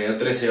tenía hasta el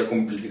 13, yo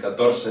cumplí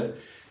 14,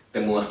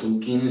 te mudaste un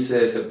 15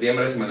 de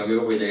septiembre, si mal no me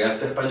equivoco, porque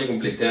llegaste a España y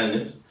cumpliste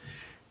años.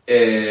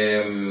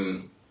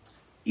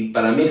 Y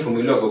para mí fue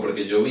muy loco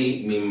porque yo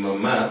vi mi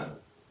mamá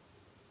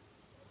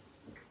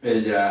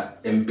ella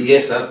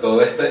empieza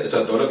todo o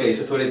sea, todo lo que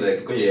dices tú ahorita, de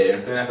que, oye, yo no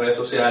estoy en las redes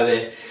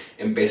sociales,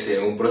 empecé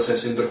un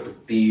proceso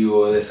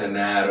introspectivo de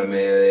sanarme,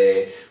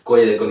 de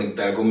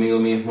conectar conmigo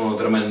mismo de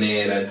otra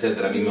manera,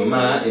 etcétera. Mi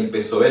mamá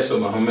empezó eso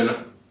más o menos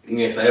en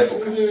esa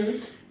época.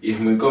 Y es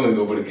muy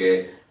cómico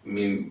porque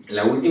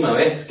la última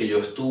vez que yo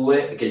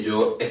estuve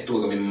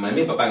con mi mamá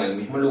y mi papá en el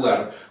mismo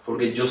lugar,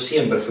 porque yo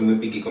siempre fui muy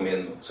piqui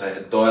comiendo, o sea,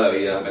 toda la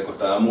vida me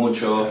costaba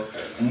mucho,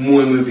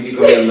 muy, muy piqui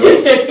comiendo,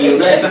 y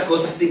una de esas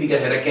cosas típicas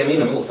era que a mí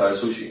no me gustaba el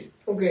sushi.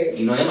 Okay.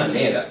 Y no hay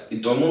manera, y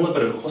todo el mundo,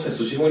 pero José, el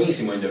sushi es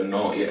buenísimo, y yo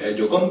no,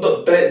 yo con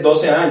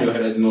 12 años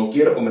no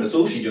quiero comer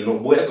sushi, yo no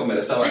voy a comer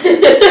esa vaina.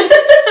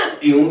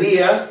 Y un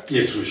día... Y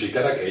el sushi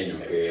caraqueño,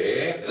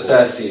 ¿qué? O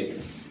sea, sí,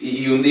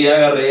 y un día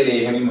agarré y le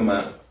dije a mi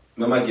mamá,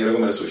 quiero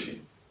comer sushi.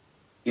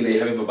 Y le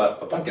dije a mi papá,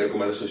 quiero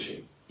comer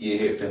sushi. Y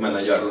dije, ustedes me van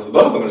a llevar los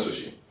dos a comer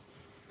sushi.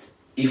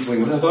 Y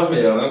fuimos los dos, me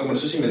llevaron a comer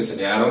sushi y me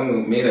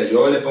enseñaron, mira,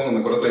 yo le pongo, me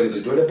acuerdo clarito,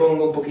 yo le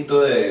pongo un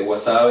poquito de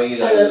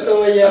wasabi a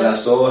la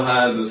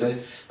soja, entonces,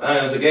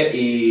 no sé qué,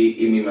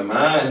 y mi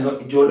mamá,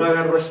 yo lo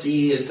agarro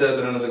así,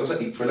 etcétera, no sé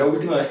cosas, y fue la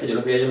última vez que yo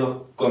los vi a ellos dos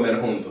comer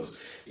juntos.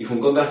 Y fue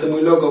un contraste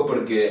muy loco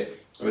porque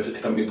a veces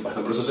mi papá está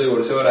en proceso de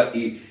divorcio ahora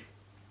y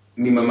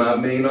mi mamá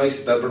me vino a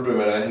visitar por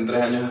primera vez en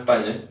 3 años a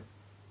España.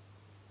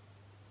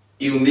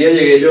 Y un día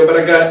llegué yo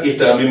para acá y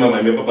estaba mi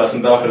mamá y mi papá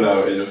sentados al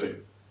lado, y yo así.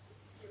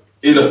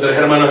 Y los 3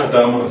 hermanos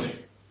estábamos así.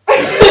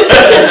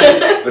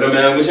 Pero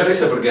me da mucha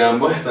risa porque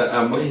ambos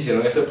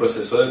hicieron ese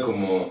proceso de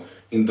como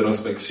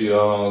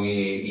introspección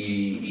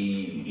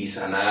y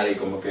sanar y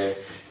como que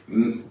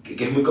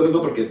es muy cómico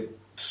porque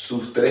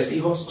sus 3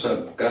 hijos, o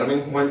sea,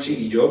 Carmen, Juanchi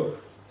y yo,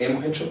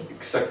 hemos hecho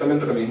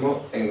exactamente lo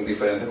mismo en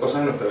diferentes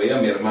cosas en nuestra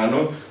vida. Mi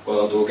hermano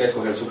cuando tuvo que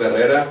escoger su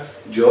carrera,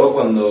 yo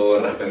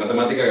cuando raspé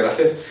matemática,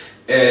 gracias.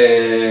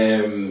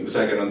 O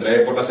sea, que no entré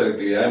por la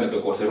selectividad y me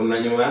tocó hacer un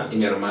año más, y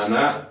mi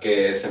hermana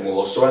que se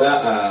mudó sola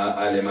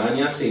a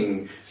Alemania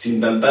sin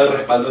tanta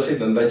respaldo, sin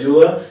tanta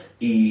ayuda,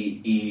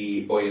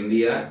 y hoy en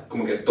día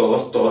como que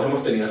todos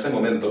hemos tenido ese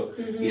momento,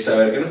 y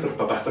saber que nuestros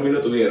papás también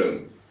lo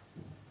tuvieron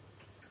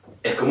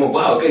es como,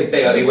 wow, ok,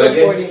 pega,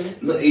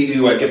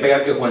 igual que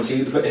pega que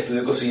Juanchi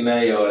estudió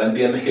cocina y ahora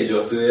entiendes que yo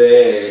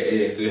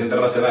estudié estudios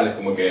internacionales,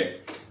 como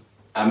que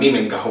a mí me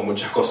encajó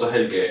muchas cosas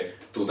el que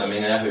tú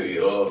también hayas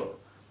vivido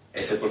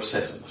ese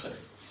proceso, no sé.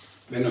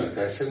 Bueno,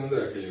 esta es la segunda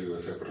vez que yo vivo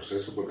ese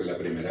proceso, porque la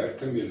primera vez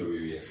también lo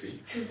viví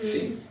así.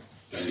 Sí.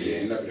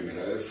 También la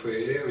primera vez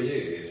fue,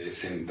 oye,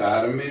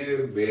 sentarme,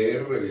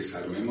 ver,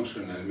 revisarme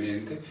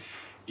emocionalmente,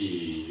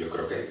 y yo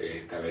creo que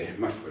esta vez es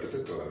más fuerte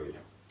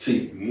todavía.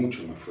 Sí.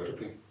 Mucho más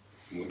fuerte.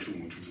 Mucho.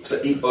 O sea,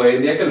 y hoy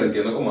en día que lo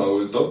entiendo como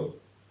adulto,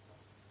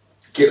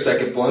 que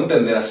puedo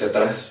entender hacia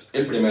atrás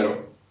el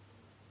primero,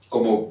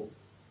 como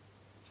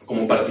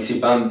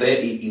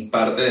participante y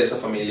parte de esa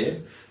familia,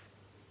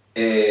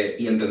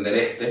 y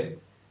entender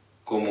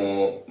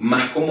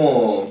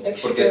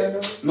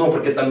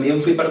porque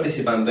también fui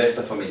participante de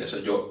esta familia, o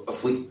sea, yo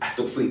fui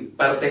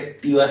parte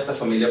activa de esta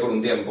familia por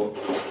un tiempo,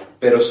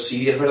 pero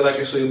sí es verdad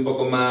que soy el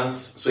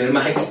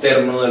más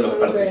externo de los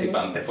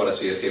participantes, por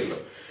así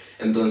decirlo.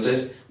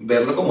 Entonces,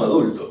 verlo como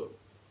adulto,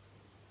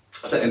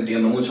 o sea,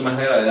 entiendo mucho más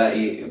la gravedad,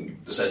 y,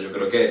 o sea, yo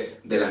creo que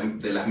de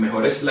las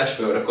mejores /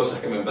 peores cosas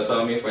que me han pasado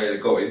a mí fue el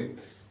COVID,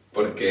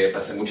 porque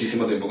pasé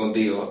muchísimo tiempo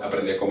contigo,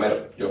 aprendí a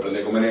comer. Yo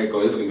aprendí a comer en el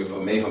COVID porque mi papá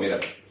me dijo, mira,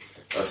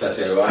 o sea,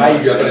 si algo vas a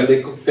hacer... yo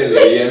aprendí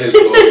coctelería en el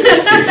COVID,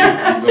 sí.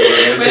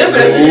 Bueno,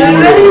 pero si ya lo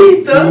he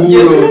visto.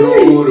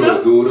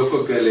 Duro,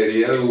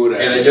 coctelería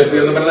dura. Era yo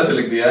estudiando para la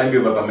selectividad y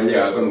mi papá me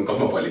llegaba con un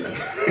Cosmopolitan.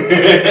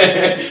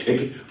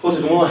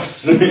 José, ¿cómo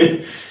vas?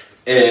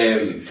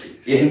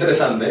 Y es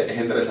interesante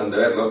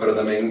verlo, pero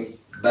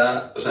también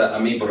o sea, a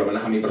mí, por lo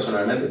menos a mí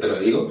personalmente, te lo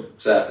digo, o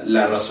sea,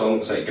 la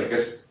razón, o sea, y creo que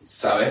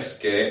sabes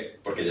que,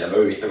 porque ya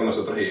lo viviste con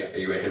nosotros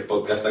y ves el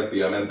podcast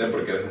activamente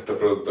porque eres nuestro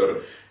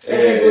productor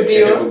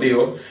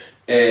ejecutivo.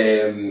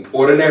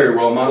 Ordinary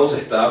Role Models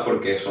está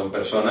porque son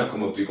personas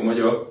como tú y como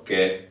yo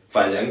que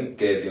fallan,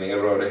 que tienen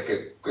errores,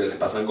 que les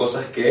pasan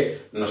cosas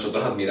que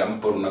nosotros admiramos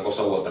por una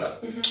cosa u otra.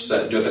 O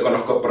sea, yo te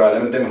conozco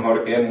probablemente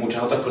mejor que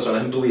muchas otras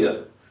personas en tu vida,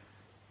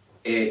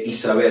 y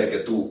saber que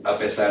tú, a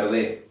pesar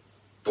de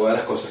todas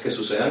las cosas que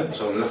sucedan,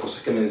 son las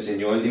cosas que me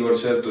enseñó el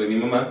divorcio de tú y mi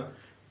mamá,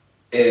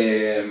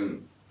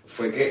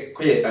 fue que,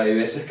 oye, hay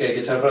veces que hay que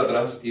echar para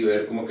atrás y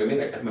ver como que,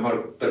 mira, es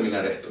mejor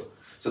terminar esto.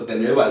 O sea,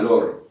 tener el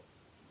valor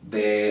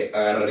de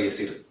agarrar y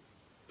decir,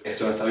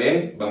 esto no está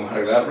bien, vamos a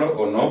arreglarlo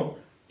o no,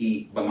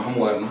 y vamos a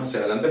movernos hacia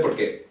adelante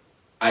porque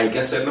hay que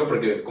hacerlo,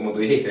 porque, como tú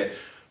dijiste,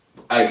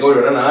 hay que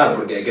volver a nadar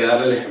porque hay que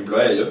darle el ejemplo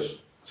a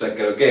ellos. O sea,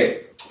 creo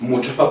que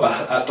muchos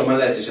papás toman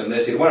la decisión de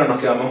decir, bueno, nos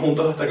quedamos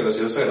juntos hasta que los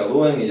hijos se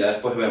gradúen y ya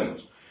después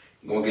vemos.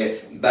 Como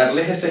que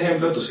darles ese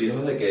ejemplo a tus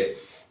hijos de que,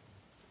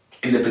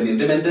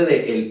 independientemente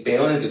del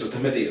peo en el que tú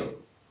estés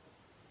metido,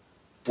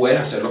 puedes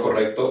hacer lo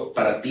correcto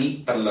para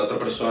ti, para la otra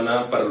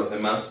persona, para los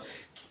demás,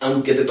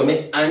 aunque te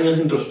tome años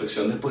de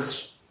introspección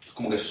después,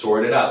 como que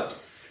sort it out.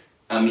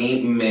 A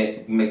mí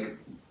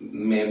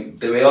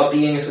te veo a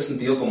ti en ese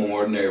sentido como un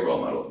ordinary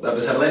role model. A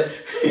pesar de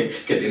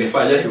que tienes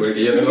fallas, igual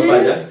que yo tengo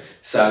fallas,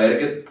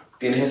 saber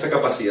tienes esa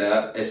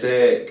capacidad,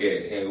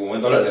 que en algún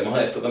momento hablaremos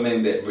de esto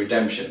también, de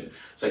redemption.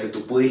 O sea, que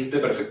tú pudiste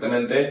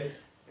perfectamente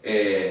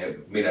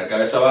mirar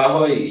cabeza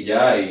abajo y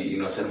ya, y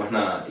no hacer más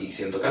nada. Y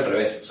siento que al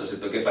revés, o sea,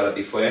 siento que para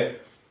ti fue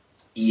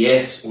y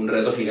es un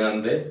reto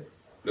gigante.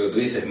 Lo que tú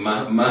dices,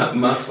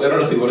 más fueron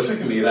los divorcios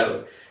que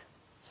migraron.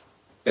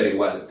 Pero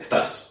igual,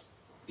 estás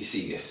y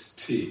sigues.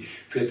 Sí,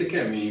 fíjate que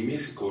a mí mi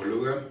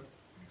psicóloga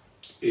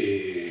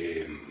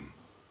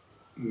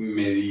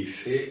me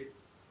dice,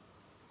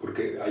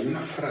 porque hay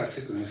una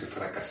frase que uno dice,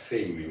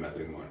 fracasé en mi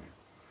matrimonio.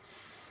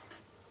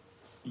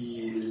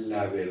 Y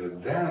la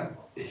verdad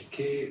es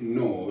que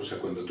no, o sea,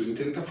 cuando tú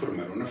intentas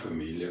formar una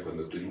familia,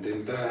 cuando tú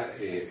intentas,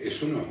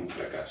 eso no es un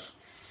fracaso.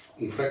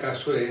 Un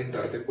fracaso es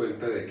darte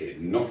cuenta de que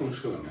no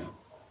funciona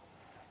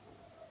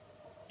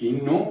y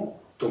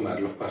no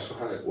tomar los pasos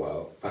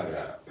adecuados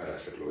para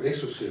hacerlo.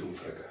 Eso sí es un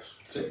fracaso.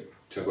 Sí.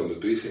 O sea, cuando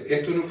tú dices,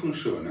 esto no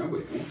funciona,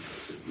 bueno,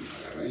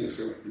 me agarran y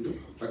dicen, bueno, yo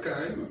me voy para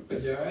acá, me voy para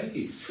allá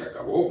y se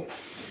acabó.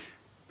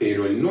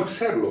 Pero el no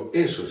hacerlo,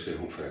 eso sí es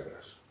un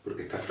fracaso.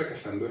 Porque estás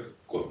fracasando es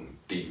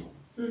contigo.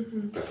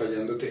 Uh-huh. Estás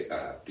fallándote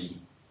a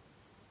ti.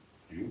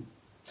 ¿Sí?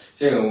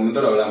 Sí, en algún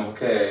momento lo hablamos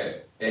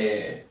que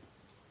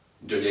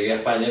yo llegué a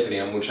España y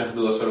tenía muchas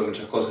dudas sobre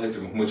muchas cosas y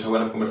tuvimos muchas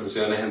buenas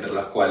conversaciones, entre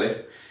las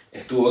cuales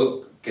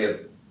estuvo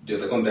que yo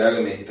te conté algo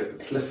que me dijiste,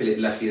 es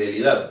la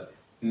fidelidad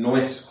no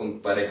es con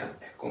tu pareja,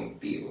 es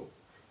contigo.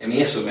 A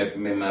mí eso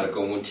me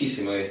marcó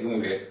muchísimo, y dije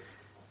como que,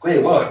 oye,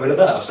 wow, es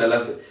verdad, o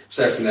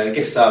sea, al final el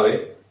que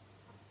sabe,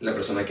 la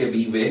persona que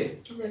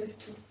vive,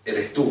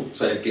 eres tú. O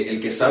sea, el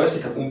que sabe si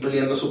está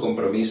cumpliendo su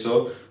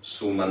compromiso,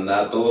 su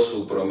mandato,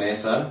 su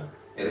promesa,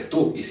 eres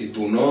tú. Y si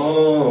tú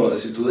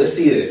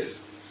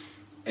decides,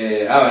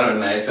 bueno,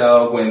 nadie se ha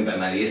dado cuenta,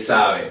 nadie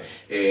sabe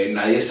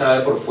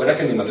por fuera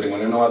que mi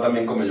matrimonio no va tan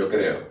bien como yo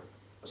creo.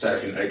 O sea, al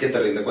final el que te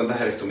rinde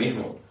cuentas eres tú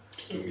mismo.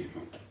 Tú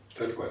mismo,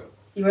 tal cual.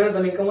 Y bueno,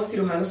 también como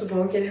cirujano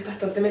supongo que eres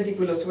bastante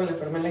meticuloso con la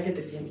forma en la que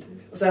te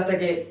sientes. O sea, hasta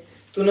que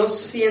tú no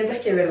sientas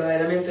que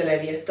verdaderamente la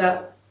herida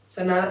está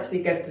sanada,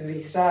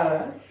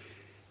 cicatrizada.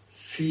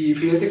 Sí,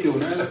 fíjate que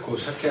una de las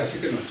cosas que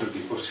hace que nuestro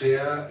equipo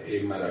sea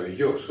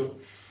maravilloso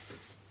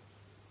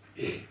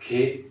es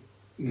que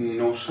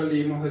no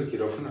salimos del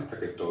quirófano hasta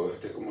que todo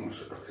esté como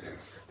nosotros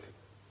queremos que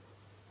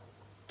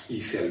esté.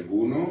 Y si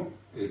alguno,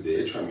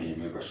 de hecho a mí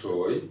me pasó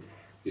hoy,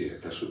 y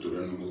esta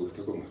sutura no me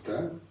gusta como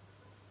está,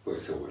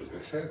 pues se vuelve a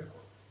hacer.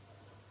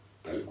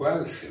 Tal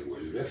cual, se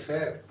vuelve a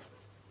hacer.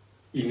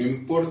 Y no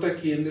importa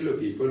quién del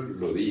equipo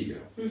lo diga.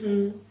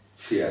 Uh-huh.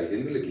 Si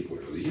alguien del equipo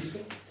lo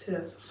dice, Se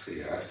hace.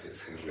 se hace,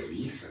 se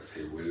revisa,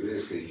 se vuelve,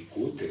 se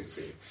discute. O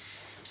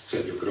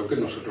sea, yo creo que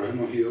nosotros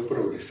hemos ido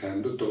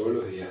progresando todos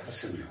los días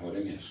hacia mejor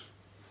en eso.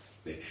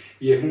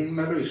 Y es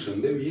una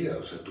revisión de vida,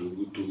 o sea,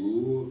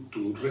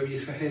 tú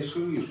revisas eso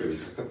y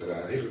revisas para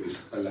atrás y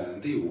revisas para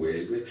adelante y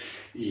vuelves,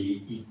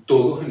 y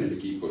todos en el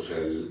equipo, o sea,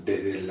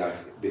 desde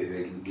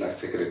la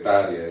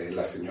secretaria, desde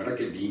la señora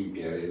que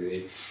limpia,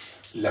 desde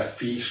la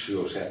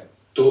fisio, o sea,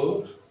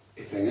 todos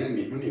están en el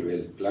mismo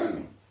nivel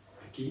plano.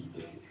 Aquí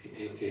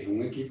es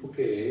un equipo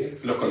que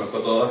es... Los conozco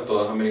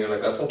todos han venido a la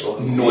casa,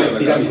 todos No es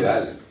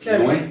piramidal,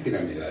 claro. no es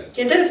piramidal.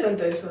 Qué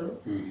interesante eso,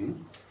 ¿no? Uh-huh.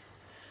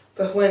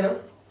 Pues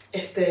bueno...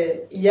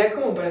 y ya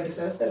como para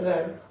empezar a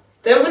cerrar,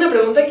 tenemos una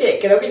pregunta que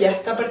creo que ya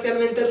está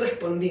parcialmente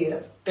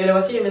respondida, pero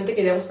básicamente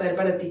queríamos saber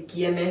para ti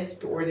quién es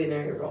tu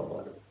ordinary role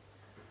model.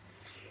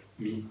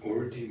 Mi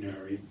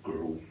ordinary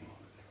role model.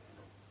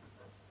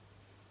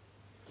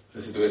 O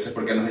sea, si tuvieses,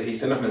 porque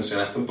nos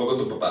mencionaste un poco a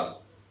tu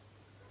papá,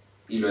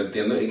 y lo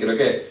entiendo, y creo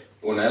que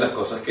una de las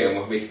cosas que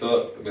hemos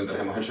visto mientras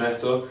hemos hecho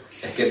esto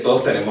es que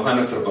todos tenemos a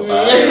nuestro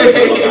papá y a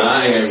nuestra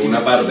mamá en alguna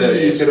parte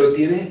de eso. Pero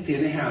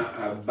tienes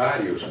a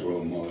varios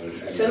role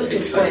models.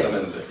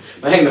 Exactamente.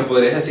 Imagínate, nos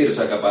podrías decir, o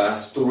sea,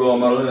 capaz tu role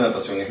model de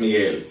natación es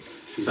Miguel.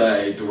 Sí. O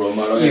sea, y tu role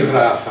model y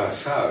Rafa,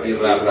 ¿sabes? Y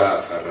Rafa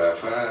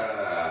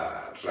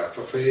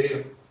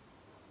fue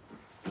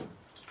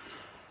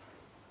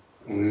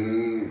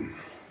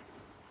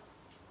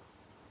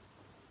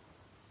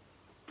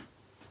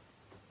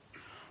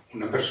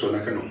una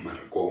persona que nos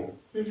marcó.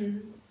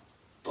 Uh-huh.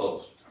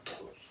 Todos.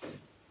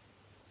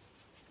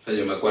 O sea,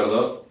 yo me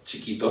acuerdo,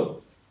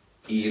 chiquito,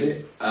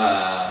 ir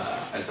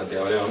al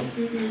Santiago León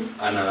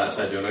uh-huh. a nadar. O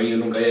sea, yo no iba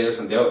nunca a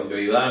Santiago, yo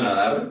iba a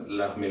nadar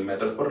los 1000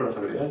 metros por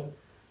referencia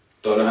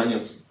todos los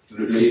años.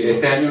 Sí,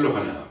 este año los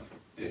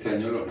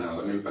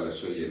ganado en el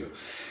Palacio de Hielo.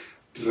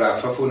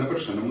 Rafa fue una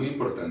persona muy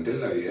importante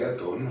en la vida de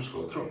todos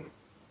nosotros.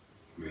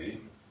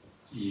 ¿Ve?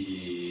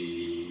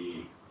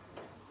 Y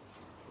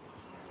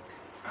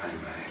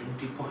además era un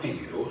tipo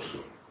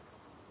generoso.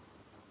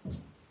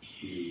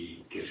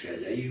 Y que se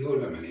haya ido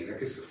de la manera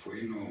que se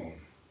fue, no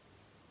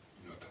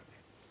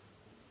también.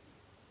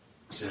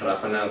 O sea,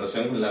 Rafa en la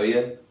natación, en la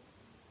vida.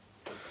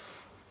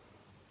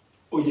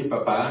 Oye,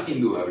 papá,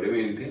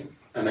 indudablemente.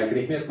 Ana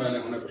Cris, mi hermana,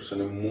 es una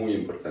persona muy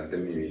importante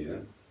en mi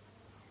vida.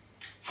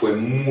 Fue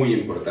muy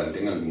importante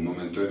en algún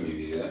momento de mi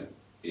vida.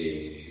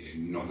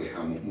 Nos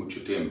dejamos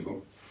mucho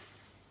tiempo.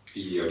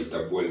 Y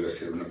ahorita vuelve a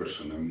ser una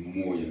persona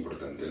muy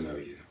importante en la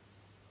vida.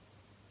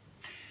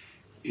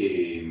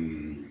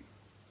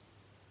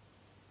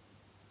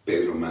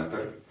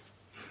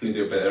 Mi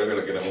tío Pedro, que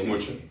lo queremos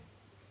mucho.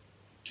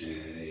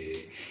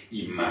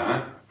 Y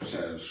más, o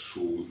sea,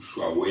 su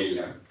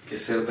abuela. Qué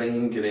ser tan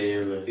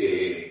increíble.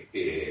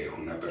 Es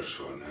una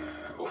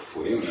persona, o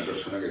fue una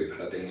persona que Dios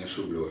la tenga en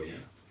su gloria,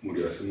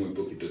 murió hace muy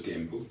poquito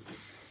tiempo,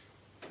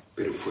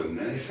 pero fue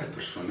una de esas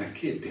personas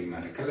que te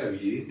marca la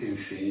vida y te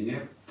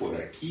enseña por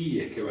aquí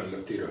es que van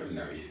los tiros en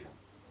la vida.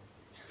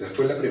 O sea,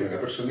 fue la primera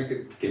persona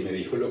que me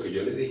dijo lo que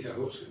yo le dije a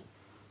José.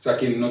 O sea,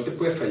 quien no te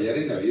puede fallar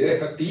en la vida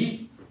es a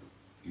ti.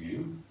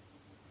 ¿Bien?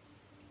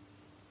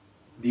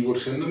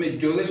 Divorciándome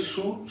yo de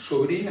su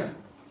sobrina.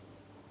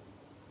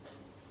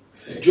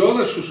 Sí. Yo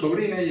de su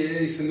sobrina y ella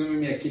diciéndome,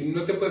 mira, quien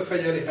no te puede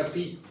fallar es a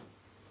ti.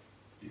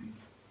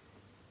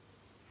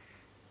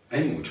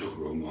 Hay muchos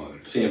role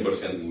models.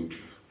 100%.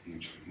 Muchos.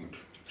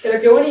 Pero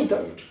qué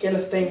bonito que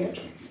los tenga.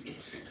 Muchos,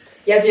 sí.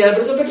 Y al final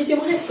por eso fue que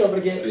hicimos esto,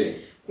 porque Sí.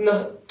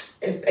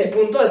 el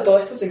punto de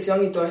toda esta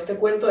sección y todo este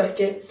cuento es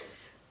que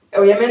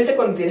obviamente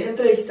cuando tienes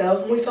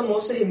entrevistados muy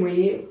famosos y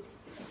muy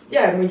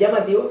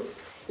llamativos,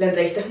 la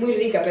entrevista es muy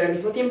rica, pero al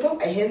mismo tiempo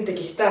hay gente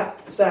que está,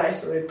 o sea,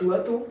 eso, de tú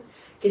a tú,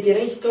 que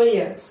tiene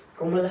historias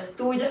como las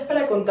tuyas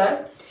para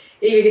contar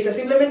y que quizás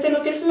simplemente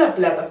no tienes la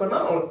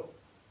plataforma o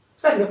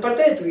 ¿sabes? No es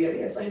parte de tu día a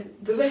día, ¿sabes?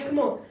 Entonces es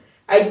como,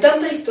 hay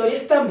tantas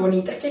historias tan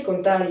bonitas que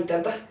contar y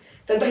tantas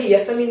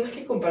ideas tan lindas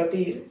que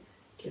compartir,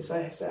 que,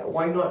 ¿sabes? O sea,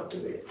 why not?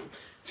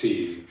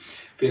 Sí,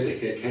 fíjate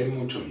que hay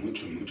muchos,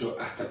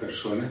 hasta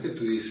personas que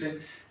tú dices,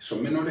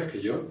 son menores que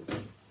yo.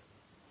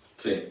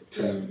 Sí. O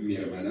sea, mi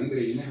hermana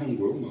Andreina es un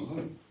role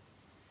model.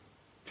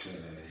 O sea,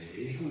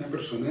 es una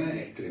persona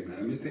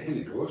extremadamente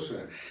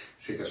generosa.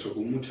 Se casó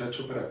con un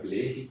muchacho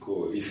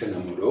parapléjico y se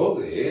enamoró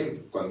de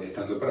él cuando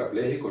estando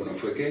parapléjico. No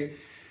fue que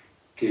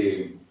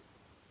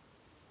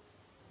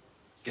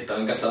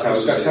estaban casados.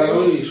 Estaban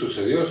casados y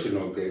sucedió,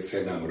 sino que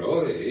se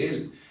enamoró de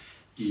él.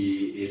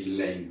 Y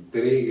la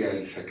entrega,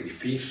 el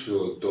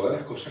sacrificio, todas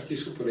las cosas que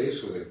hizo por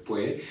eso.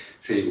 Después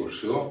se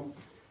divorció,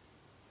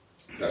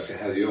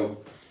 gracias a Dios.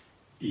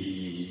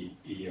 Y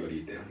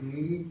ahorita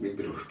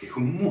pero es que es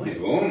un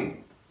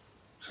mujerón.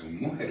 O sea, un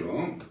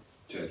mujerón.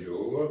 O sea,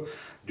 yo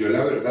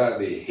la verdad,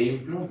 de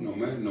ejemplos, no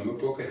me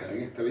puedo quejar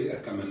en esta vida.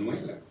 Hasta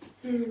Manuela.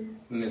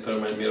 Mi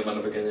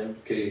hermana pequeña.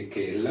 Que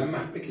es la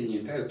más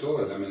pequeñita de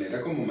todas. La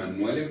manera como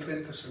Manuela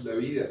enfrenta la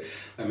vida.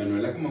 La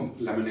manera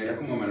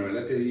como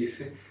Manuela te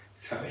dice,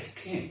 ¿sabes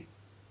qué?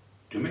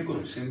 Yo me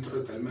concentro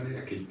de tal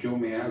manera que yo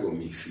me hago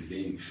mi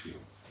silencio.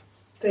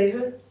 ¿Te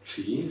dijo?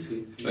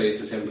 Sí. Lo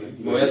dice siempre.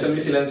 Voy a hacer mi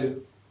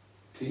silencio.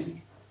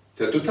 Sí. O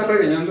sea, tú estás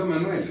regañando a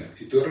Manuela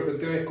y tú de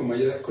repente ves cómo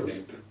ella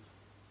desconecta.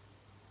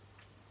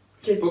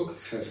 ¿Qué? Porque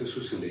se hace su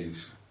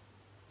silencio.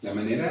 La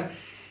manera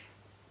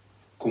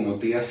como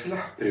te hace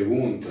las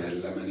preguntas,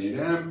 la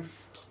manera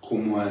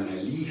como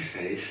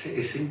analiza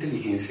esa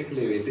inteligencia que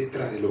le ves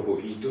detrás de los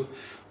ojitos,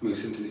 como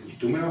dice, ¿y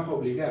tú me vas a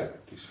obligar?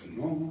 Dice,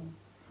 no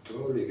te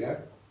voy a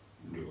obligar.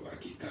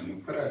 Aquí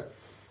estamos para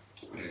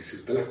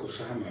decirte las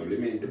cosas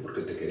amablemente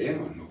porque te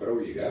queremos, no para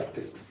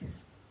obligarte.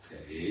 O sea,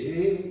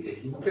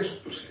 es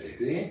impresionante, o sea, es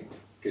de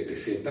que te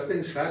sienta a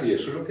pensar, y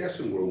eso es lo que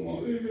hace un role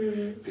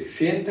model. Te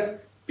sienta,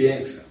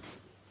 piensa.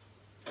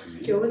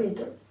 Qué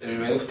bonito. A mí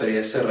me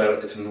gustaría cerrar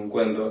haciendo un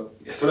cuento,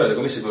 y esto lo hablé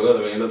con mi psicólogo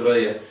también el otro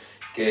día,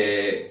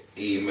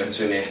 y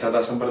mencioné esta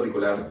taza en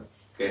particular,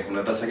 que es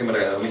una taza que me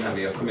regalaron mis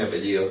amigos con mi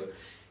apellido,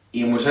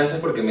 y muchas veces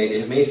porque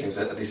ellos me dicen, o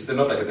sea, a ti se te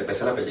nota que te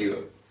pesa el apellido,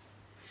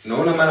 no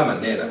de una mala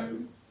manera,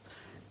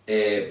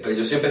 pero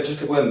yo siempre he hecho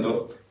este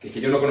cuento, que es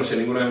que yo no conocí a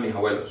ninguno de mis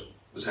abuelos.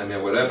 O sea, mi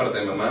abuelo de parte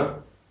de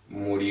mamá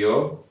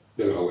murió...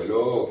 De los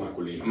abuelos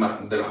masculinos.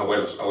 De los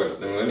abuelos,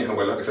 de uno de mis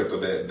abuelos,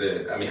 exacto.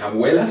 A mis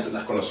abuelas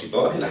las conocí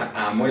todas y las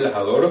amo y las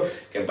adoro,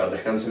 que en paz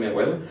descanse mi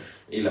abuela.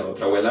 Y la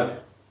otra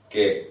abuela,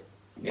 que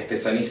esté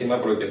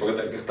sanísima por el tiempo que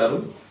tenga que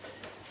estarlo.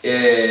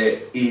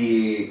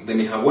 Y de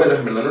mis abuelos,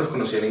 en verdad no los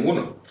conocía a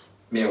ninguno.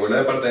 Mi abuelo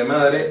de parte de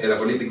madre era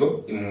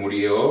político y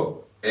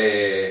murió,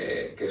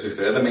 que su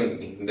historia también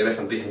es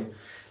interesantísima,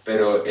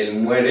 pero él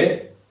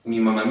muere,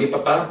 mi mamá y mi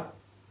papá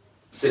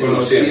se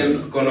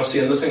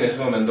conociéndose en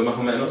ese momento más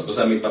o menos. O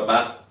sea, mi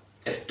papá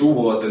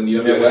estuvo atendido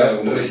a mi abuela en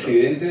algún momento.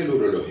 Residente del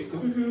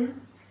urológico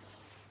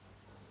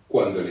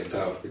cuando él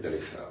estaba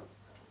hospitalizado.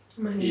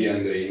 Imagínate. Y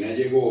Andreina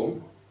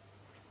llegó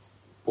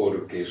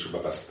porque su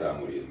papá se estaba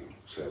muriendo.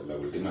 O sea, la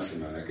última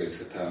semana que él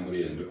se estaba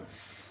muriendo.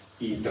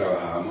 Y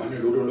trabajábamos en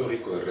el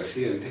urológico de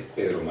residentes,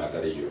 Pedro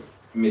Matar y yo.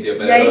 Mi tío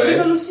Pedro ¿Y ahí se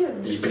es...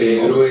 conocieron? Y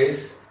Pedro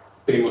es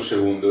primo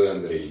segundo de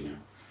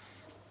Andreina.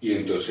 Y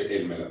entonces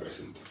él me la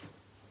presentó.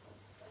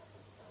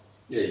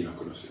 Y ahí nos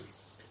conocimos.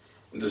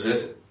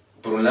 Entonces,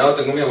 por un lado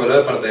tengo a mi abuelo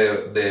de parte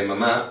de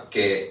mamá,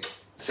 que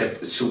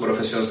su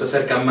profesión se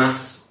acerca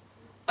más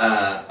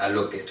a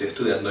lo que estoy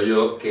estudiando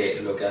yo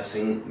que lo que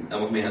hacen,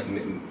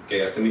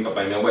 que hacen mi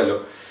papá y mi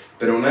abuelo.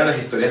 Pero una de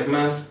las historias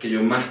más que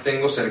yo más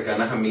tengo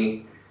cercanas a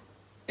mí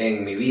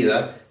en mi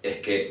vida es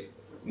que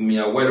mi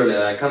abuelo le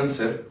da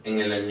cáncer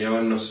en el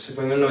año, no sé si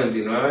fue en el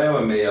 99 o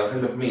a mediados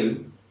del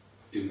 2000.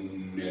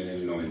 En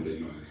el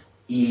 99.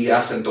 Y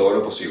hacen todo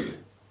lo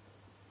posible.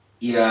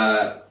 Y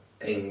yo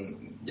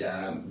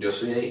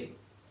soy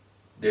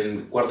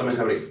del cuarto mes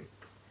de abril.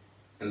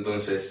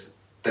 Entonces,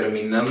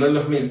 terminando el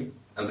 2000,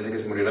 antes de que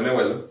se muriera mi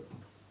abuelo,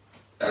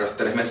 a los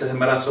 3 meses de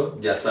embarazo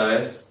ya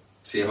sabes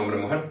si es hombre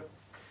o mujer.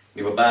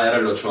 Mi papá era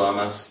el Ochoa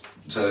más,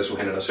 o sea, de su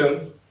generación.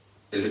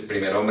 El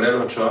primer hombre de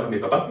los Ochoa, mi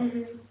papá.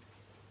 Ujú.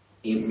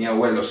 Y mi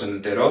abuelo se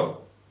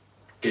enteró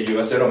que yo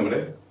iba a ser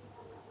hombre.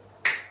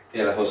 Y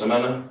a las 2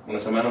 semanas, una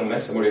semana, un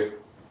mes, se murió.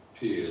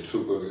 Sí, él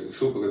supo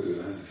que tú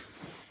ibas a eso.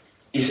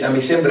 Y a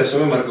mí siempre eso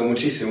me marcó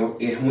muchísimo.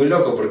 Y es muy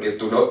loco porque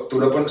tú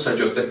lo pones, o sea,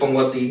 yo te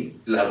pongo a ti,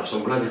 la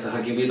razón por la que estás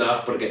aquí invitada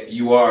es porque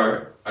you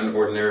are an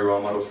ordinary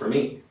role model for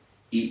me.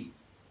 Y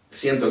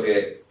siento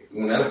que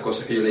una de las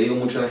cosas que yo le digo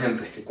mucho a la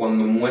gente es que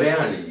cuando muere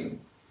alguien,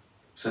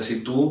 o sea,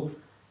 si tú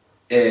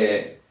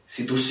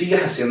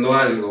sigues haciendo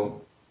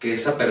algo que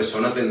esa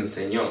persona te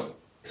enseñó,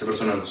 esa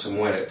persona no se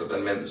muere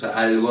totalmente. O sea,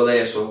 algo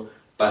de eso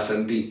pasa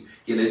en ti.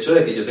 Y el hecho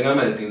de que yo tenga el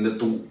maletín de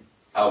tu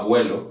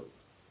abuelo,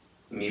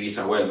 mi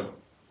bisabuelo,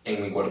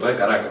 en mi cuarto de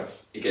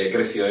Caracas, y que he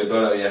crecido yo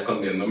toda la vida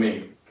escondiendo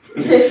mis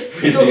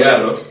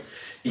cigarros,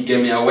 y que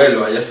mi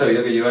abuelo haya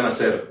sabido que yo iba a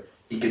nacer,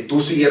 y que tú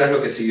siguieras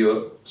lo que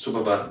siguió su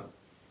papá,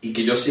 y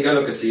que yo siga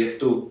lo que sigues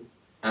tú,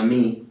 a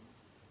mí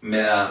me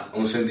da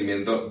un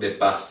sentimiento de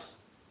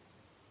paz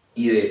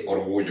y de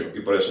orgullo. Y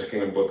por eso es que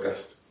en el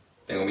podcast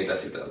tengo mi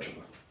tacita de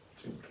Ochoa.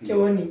 ¿Sí? Qué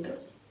bonito.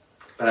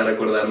 Para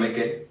recordarme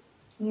que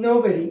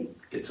Nobody.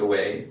 gets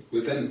away.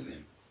 With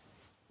anything.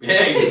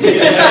 Bien.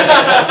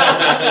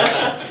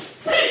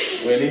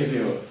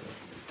 Buenísimo.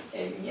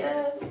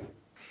 Genial.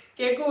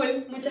 Qué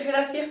cool. Muchas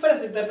gracias por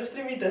aceptar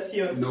nuestra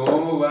invitación.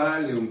 No,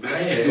 vale, un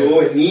placer. Estuvo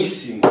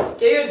buenísimo.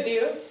 Qué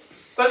divertido.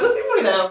 ¿Cuánto tiempo grabamos?